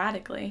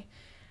sporadically.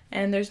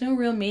 And there's no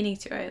real meaning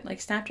to it. Like,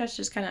 Snapchat's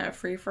just kind of a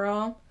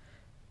free-for-all.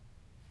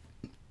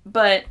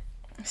 But,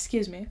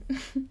 excuse me,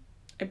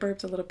 I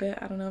burped a little bit.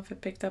 I don't know if it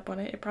picked up on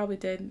it. It probably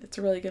did. It's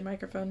a really good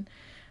microphone.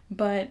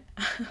 But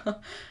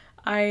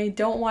I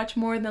don't watch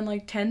more than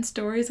like 10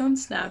 stories on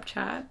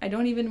Snapchat. I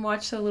don't even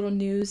watch the little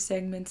news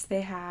segments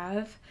they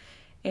have.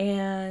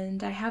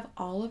 And I have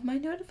all of my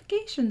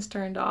notifications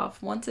turned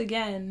off once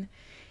again.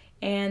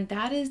 And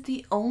that is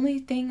the only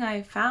thing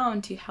I've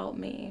found to help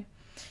me.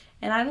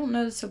 And I don't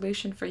know the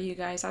solution for you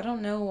guys. I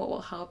don't know what will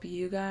help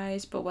you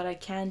guys, but what I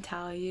can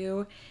tell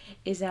you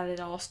is that it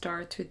all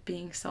starts with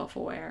being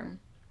self-aware.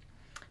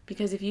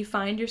 Because if you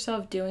find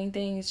yourself doing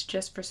things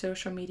just for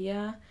social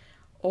media,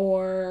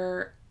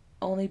 or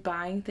only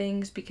buying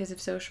things because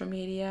of social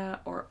media,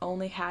 or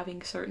only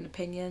having certain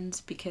opinions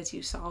because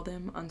you saw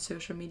them on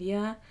social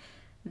media,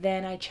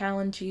 then I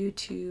challenge you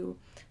to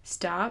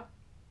stop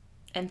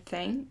and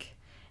think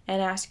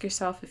and ask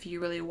yourself if you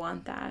really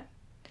want that.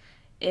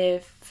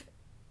 If,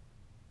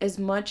 as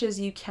much as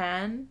you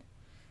can,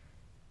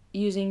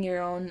 using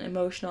your own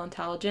emotional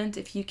intelligence,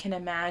 if you can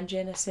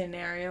imagine a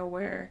scenario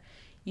where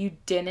you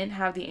didn't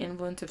have the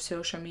influence of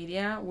social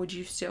media, would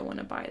you still want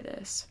to buy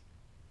this?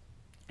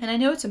 And I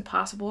know it's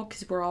impossible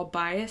because we're all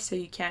biased, so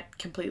you can't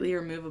completely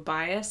remove a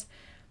bias,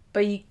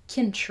 but you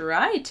can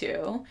try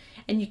to,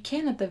 and you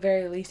can at the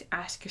very least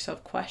ask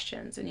yourself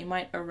questions, and you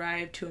might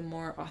arrive to a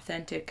more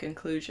authentic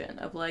conclusion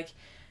of like,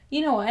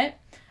 you know what?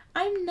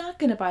 I'm not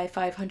going to buy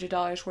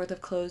 $500 worth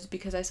of clothes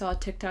because I saw a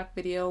TikTok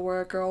video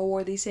where a girl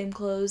wore these same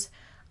clothes,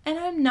 and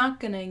I'm not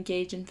going to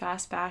engage in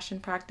fast fashion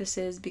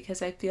practices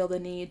because I feel the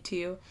need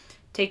to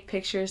take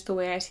pictures the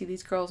way I see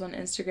these girls on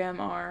Instagram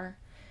are.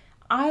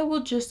 I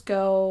will just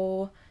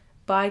go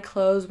buy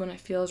clothes when it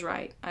feels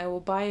right. I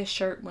will buy a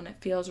shirt when it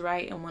feels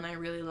right and when I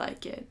really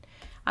like it.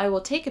 I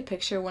will take a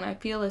picture when I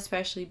feel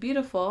especially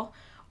beautiful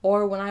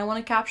or when I want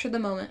to capture the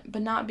moment,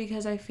 but not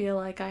because I feel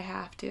like I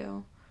have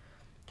to.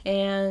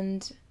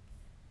 And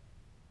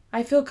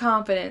I feel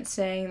confident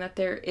saying that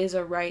there is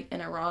a right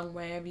and a wrong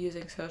way of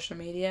using social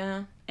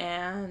media,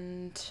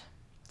 and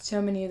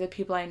so many of the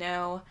people I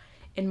know,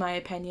 in my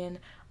opinion,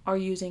 are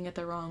using it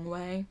the wrong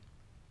way.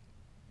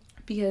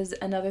 Because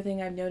another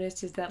thing I've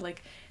noticed is that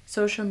like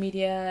social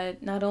media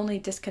not only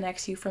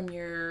disconnects you from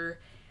your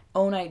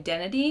own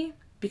identity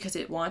because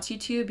it wants you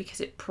to,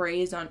 because it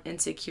preys on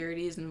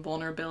insecurities and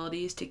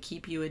vulnerabilities to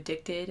keep you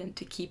addicted and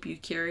to keep you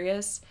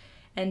curious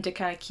and to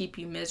kind of keep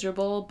you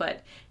miserable,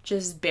 but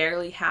just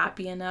barely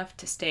happy enough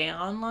to stay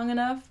on long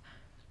enough.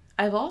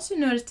 I've also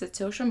noticed that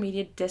social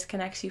media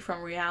disconnects you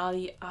from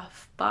reality a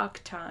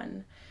fuck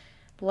ton.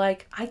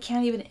 Like, I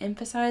can't even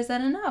emphasize that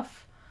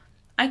enough.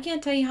 I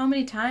can't tell you how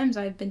many times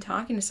I've been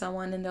talking to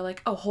someone and they're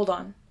like, oh, hold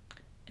on.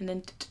 And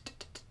then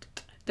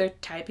they're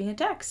typing a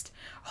text.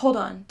 Hold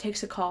on,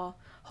 takes a call.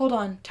 Hold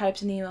on,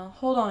 types an email.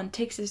 Hold on,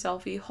 takes a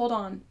selfie. Hold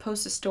on,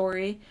 posts a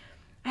story.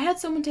 I had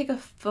someone take a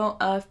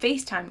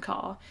FaceTime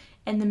call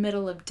in the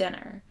middle of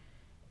dinner.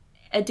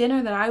 A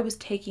dinner that I was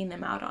taking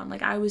them out on.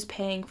 Like, I was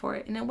paying for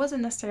it. And it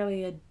wasn't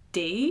necessarily a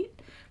date,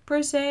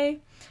 per se.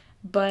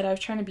 But I was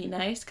trying to be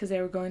nice because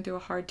they were going through a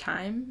hard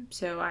time.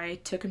 So I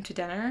took them to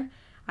dinner.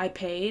 I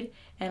paid.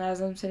 And as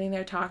I'm sitting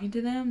there talking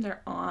to them,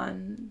 they're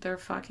on their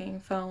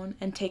fucking phone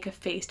and take a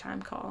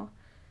FaceTime call.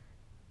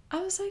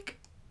 I was like,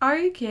 are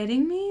you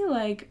kidding me?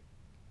 Like,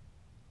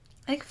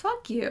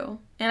 fuck you.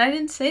 And I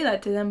didn't say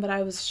that to them, but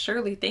I was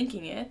surely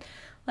thinking it.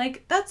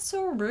 Like, that's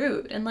so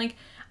rude. And, like,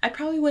 I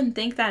probably wouldn't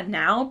think that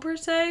now, per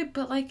se,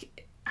 but,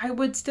 like, I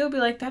would still be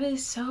like, that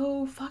is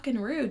so fucking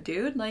rude,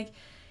 dude. Like,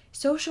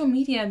 social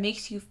media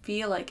makes you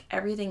feel like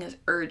everything is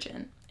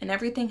urgent, and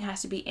everything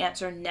has to be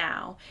answered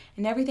now,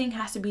 and everything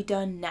has to be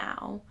done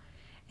now.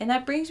 And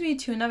that brings me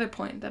to another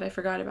point that I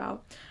forgot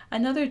about.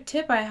 Another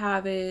tip I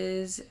have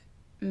is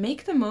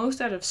make the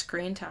most out of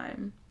screen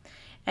time.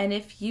 And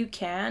if you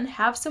can,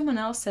 have someone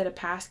else set a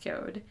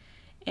passcode,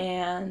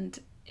 and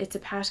it's a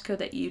passcode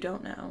that you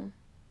don't know.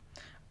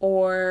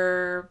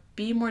 Or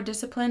be more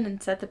disciplined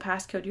and set the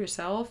passcode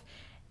yourself,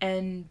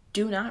 and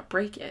do not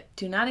break it.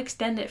 Do not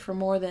extend it for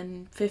more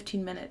than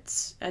 15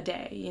 minutes a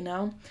day, you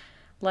know?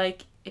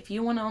 Like, if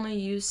you want to only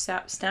use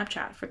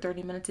Snapchat for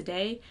 30 minutes a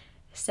day,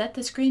 set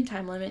the screen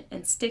time limit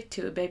and stick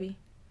to it, baby.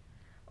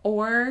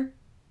 Or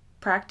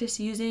practice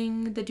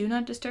using the do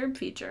not disturb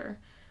feature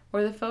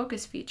or the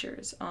focus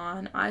features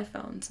on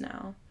iPhones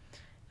now.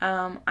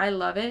 I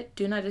love it.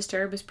 Do not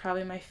disturb is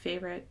probably my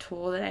favorite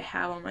tool that I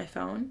have on my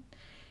phone.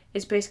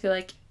 It's basically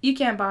like, you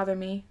can't bother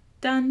me,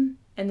 done,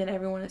 and then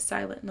everyone is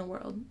silent in the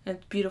world. And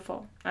it's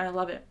beautiful. I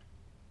love it.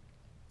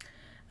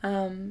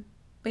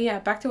 But yeah,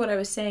 back to what I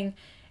was saying.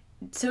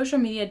 Social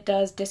media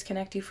does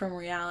disconnect you from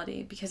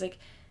reality because, like,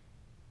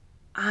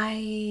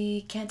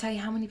 I can't tell you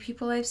how many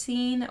people I've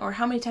seen or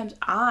how many times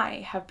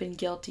I have been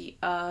guilty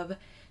of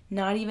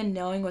not even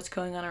knowing what's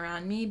going on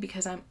around me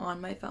because I'm on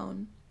my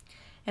phone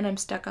and I'm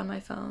stuck on my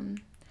phone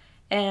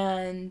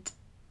and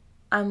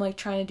I'm like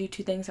trying to do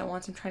two things at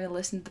once. I'm trying to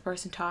listen to the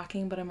person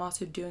talking, but I'm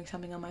also doing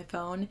something on my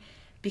phone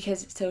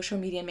because social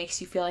media makes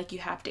you feel like you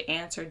have to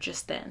answer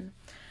just then.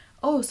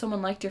 Oh,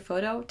 someone liked your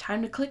photo?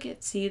 Time to click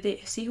it. See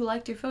who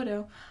liked your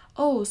photo.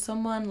 Oh,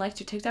 someone liked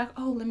your TikTok?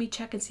 Oh, let me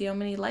check and see how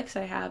many likes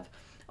I have.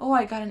 Oh,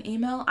 I got an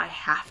email? I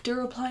have to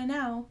reply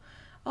now.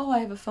 Oh, I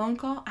have a phone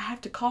call? I have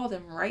to call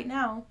them right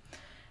now.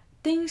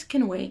 Things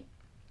can wait.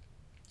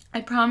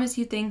 I promise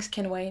you things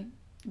can wait.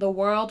 The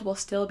world will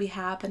still be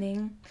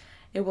happening.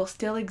 It will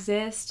still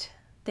exist.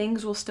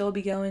 Things will still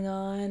be going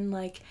on.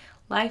 Like,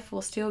 life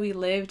will still be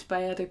lived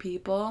by other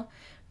people.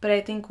 But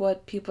I think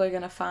what people are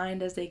going to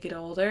find as they get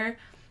older,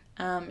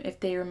 if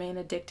they remain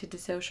addicted to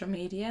social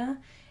media,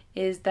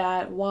 is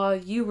that while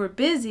you were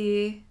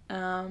busy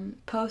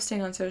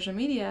posting on social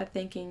media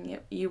thinking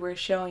you were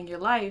showing your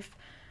life,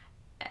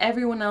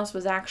 everyone else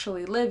was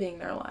actually living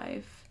their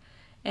life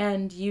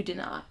and you did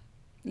not.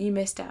 You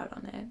missed out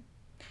on it.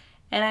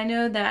 And I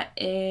know that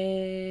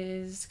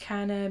is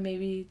kind of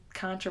maybe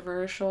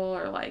controversial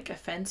or like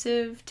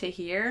offensive to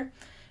hear,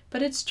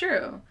 but it's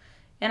true.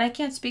 And I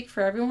can't speak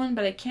for everyone,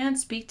 but I can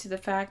speak to the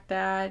fact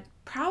that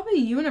probably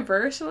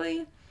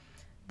universally,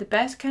 the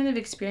best kind of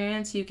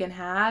experience you can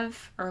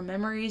have or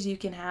memories you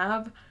can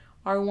have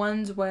are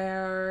ones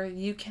where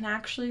you can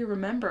actually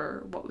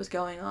remember what was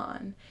going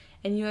on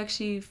and you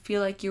actually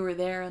feel like you were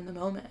there in the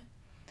moment.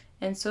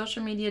 And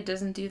social media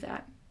doesn't do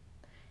that.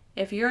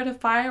 If you're at a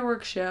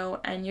fireworks show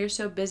and you're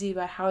so busy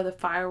about how the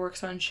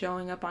fireworks aren't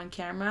showing up on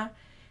camera,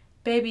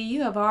 baby,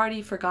 you have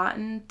already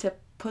forgotten to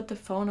put the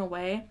phone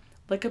away,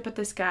 look up at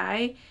the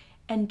sky,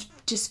 and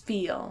just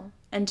feel.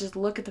 And just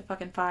look at the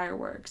fucking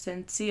fireworks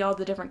and see all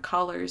the different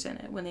colors in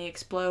it when they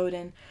explode.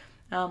 And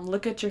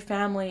look at your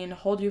family and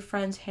hold your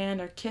friend's hand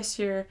or kiss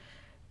your,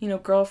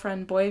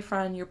 girlfriend,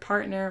 boyfriend, your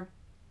partner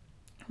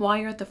while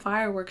you're at the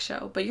fireworks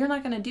show. But you're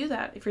not going to do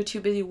that if you're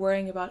too busy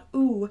worrying about,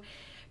 ooh,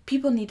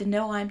 people need to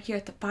know I'm here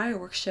at the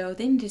fireworks show.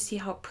 They need to see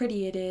how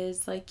pretty it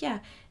is. Like, yeah,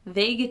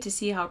 they get to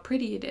see how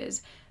pretty it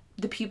is,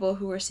 the people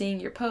who are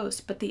seeing your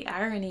post. But the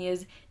irony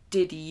is,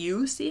 did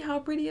you see how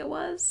pretty it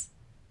was?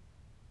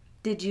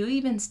 Did you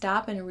even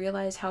stop and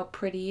realize how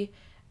pretty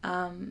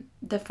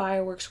the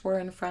fireworks were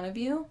in front of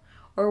you?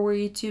 Or were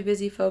you too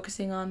busy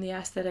focusing on the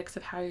aesthetics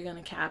of how you're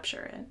going to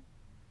capture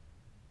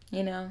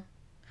it?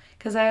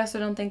 Because I also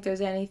don't think there's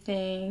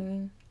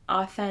anything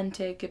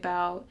authentic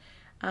about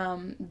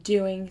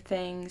doing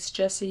things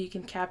just so you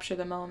can capture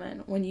the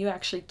moment when you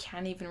actually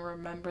can't even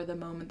remember the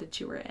moment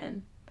that you were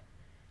in.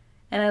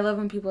 And I love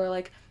when people are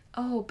like,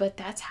 oh, but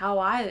that's how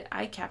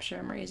I capture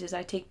memories, is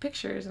I take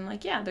pictures. And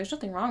like, yeah, there's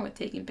nothing wrong with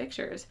taking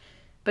pictures.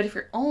 But if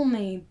you're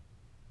only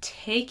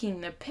taking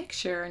the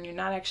picture and you're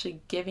not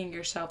actually giving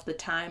yourself the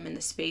time and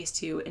the space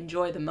to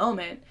enjoy the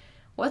moment,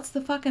 what's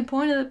the fucking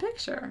point of the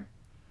picture?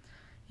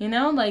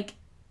 Like,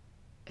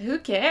 who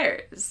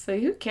cares?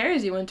 Like, who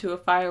cares you went to a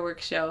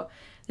fireworks show?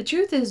 The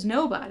truth is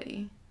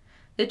nobody.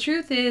 The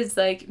truth is,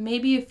 like,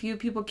 maybe a few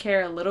people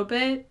care a little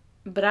bit,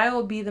 but I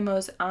will be the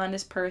most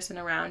honest person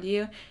around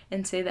you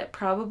and say that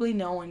probably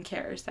no one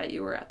cares that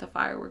you were at the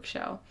fireworks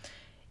show.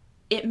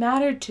 It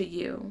mattered to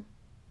you.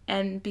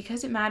 And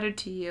because it mattered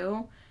to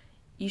you,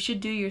 you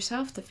should do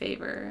yourself the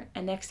favor.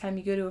 And next time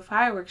you go to a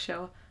fireworks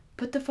show,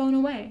 put the phone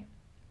away.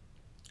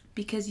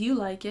 Because you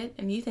like it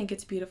and you think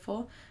it's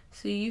beautiful,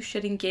 so you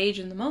should engage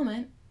in the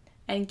moment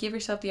and give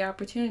yourself the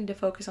opportunity to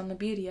focus on the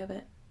beauty of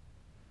it.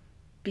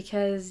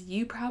 Because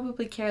you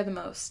probably care the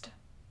most.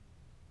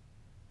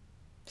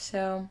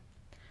 So,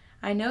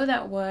 I know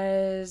that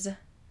was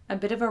a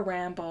bit of a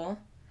ramble,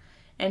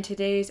 and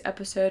today's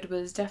episode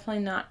was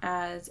definitely not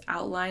as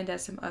outlined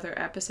as some other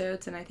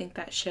episodes, and I think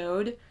that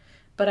showed,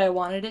 but I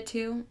wanted it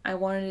to. I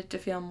wanted it to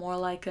feel more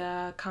like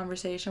a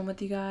conversation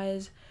with you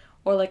guys,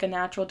 or like a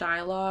natural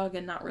dialogue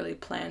and not really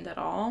planned at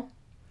all.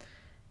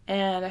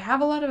 And I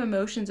have a lot of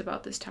emotions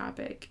about this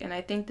topic, and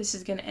I think this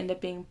is going to end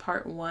up being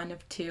part 1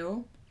 of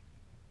 2.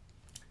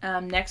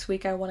 Next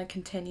week I want to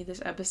continue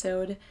this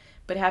episode,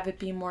 but have it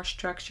be more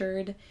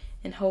structured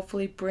and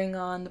hopefully bring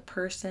on the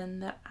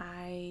person that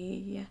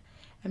I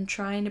am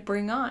trying to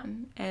bring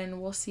on,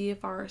 and we'll see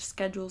if our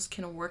schedules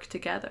can work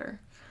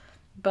together.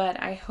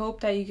 But I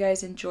hope that you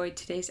guys enjoyed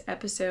today's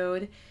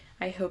episode.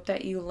 I hope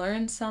that you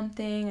learned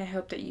something. I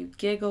hope that you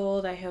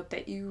giggled. I hope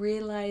that you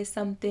realized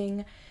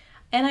something.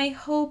 And I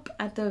hope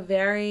at the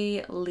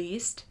very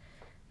least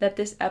that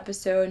this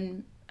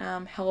episode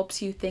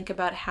helps you think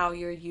about how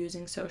you're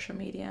using social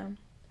media.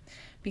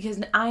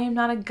 Because I am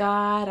not a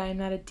god, I am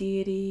not a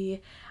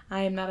deity,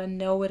 I am not a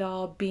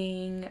know-it-all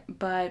being,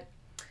 but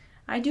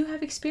I do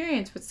have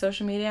experience with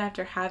social media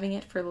after having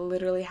it for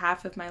literally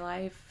half of my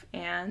life,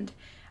 and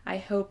I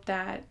hope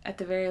that at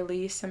the very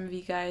least some of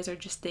you guys are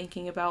just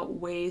thinking about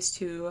ways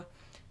to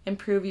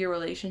improve your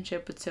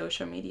relationship with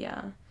social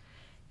media.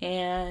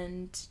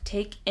 And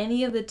take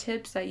any of the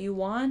tips that you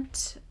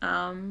want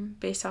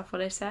based off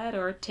what I said,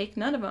 or take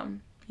none of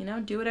them.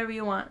 Do whatever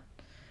you want.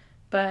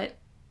 But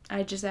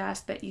I just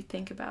ask that you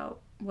think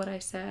about what I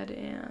said,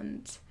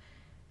 and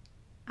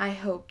I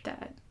hope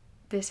that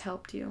this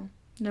helped you,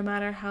 no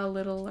matter how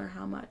little or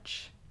how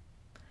much.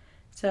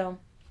 So,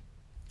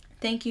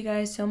 thank you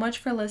guys so much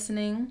for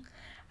listening.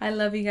 I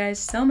love you guys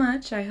so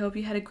much. I hope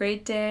you had a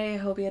great day. I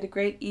hope you had a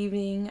great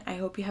evening. I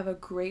hope you have a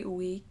great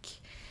week.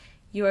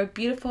 You are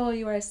beautiful,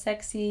 you are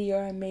sexy, you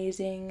are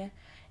amazing,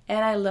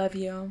 and I love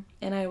you.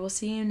 And I will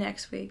see you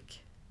next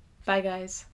week. Bye, guys.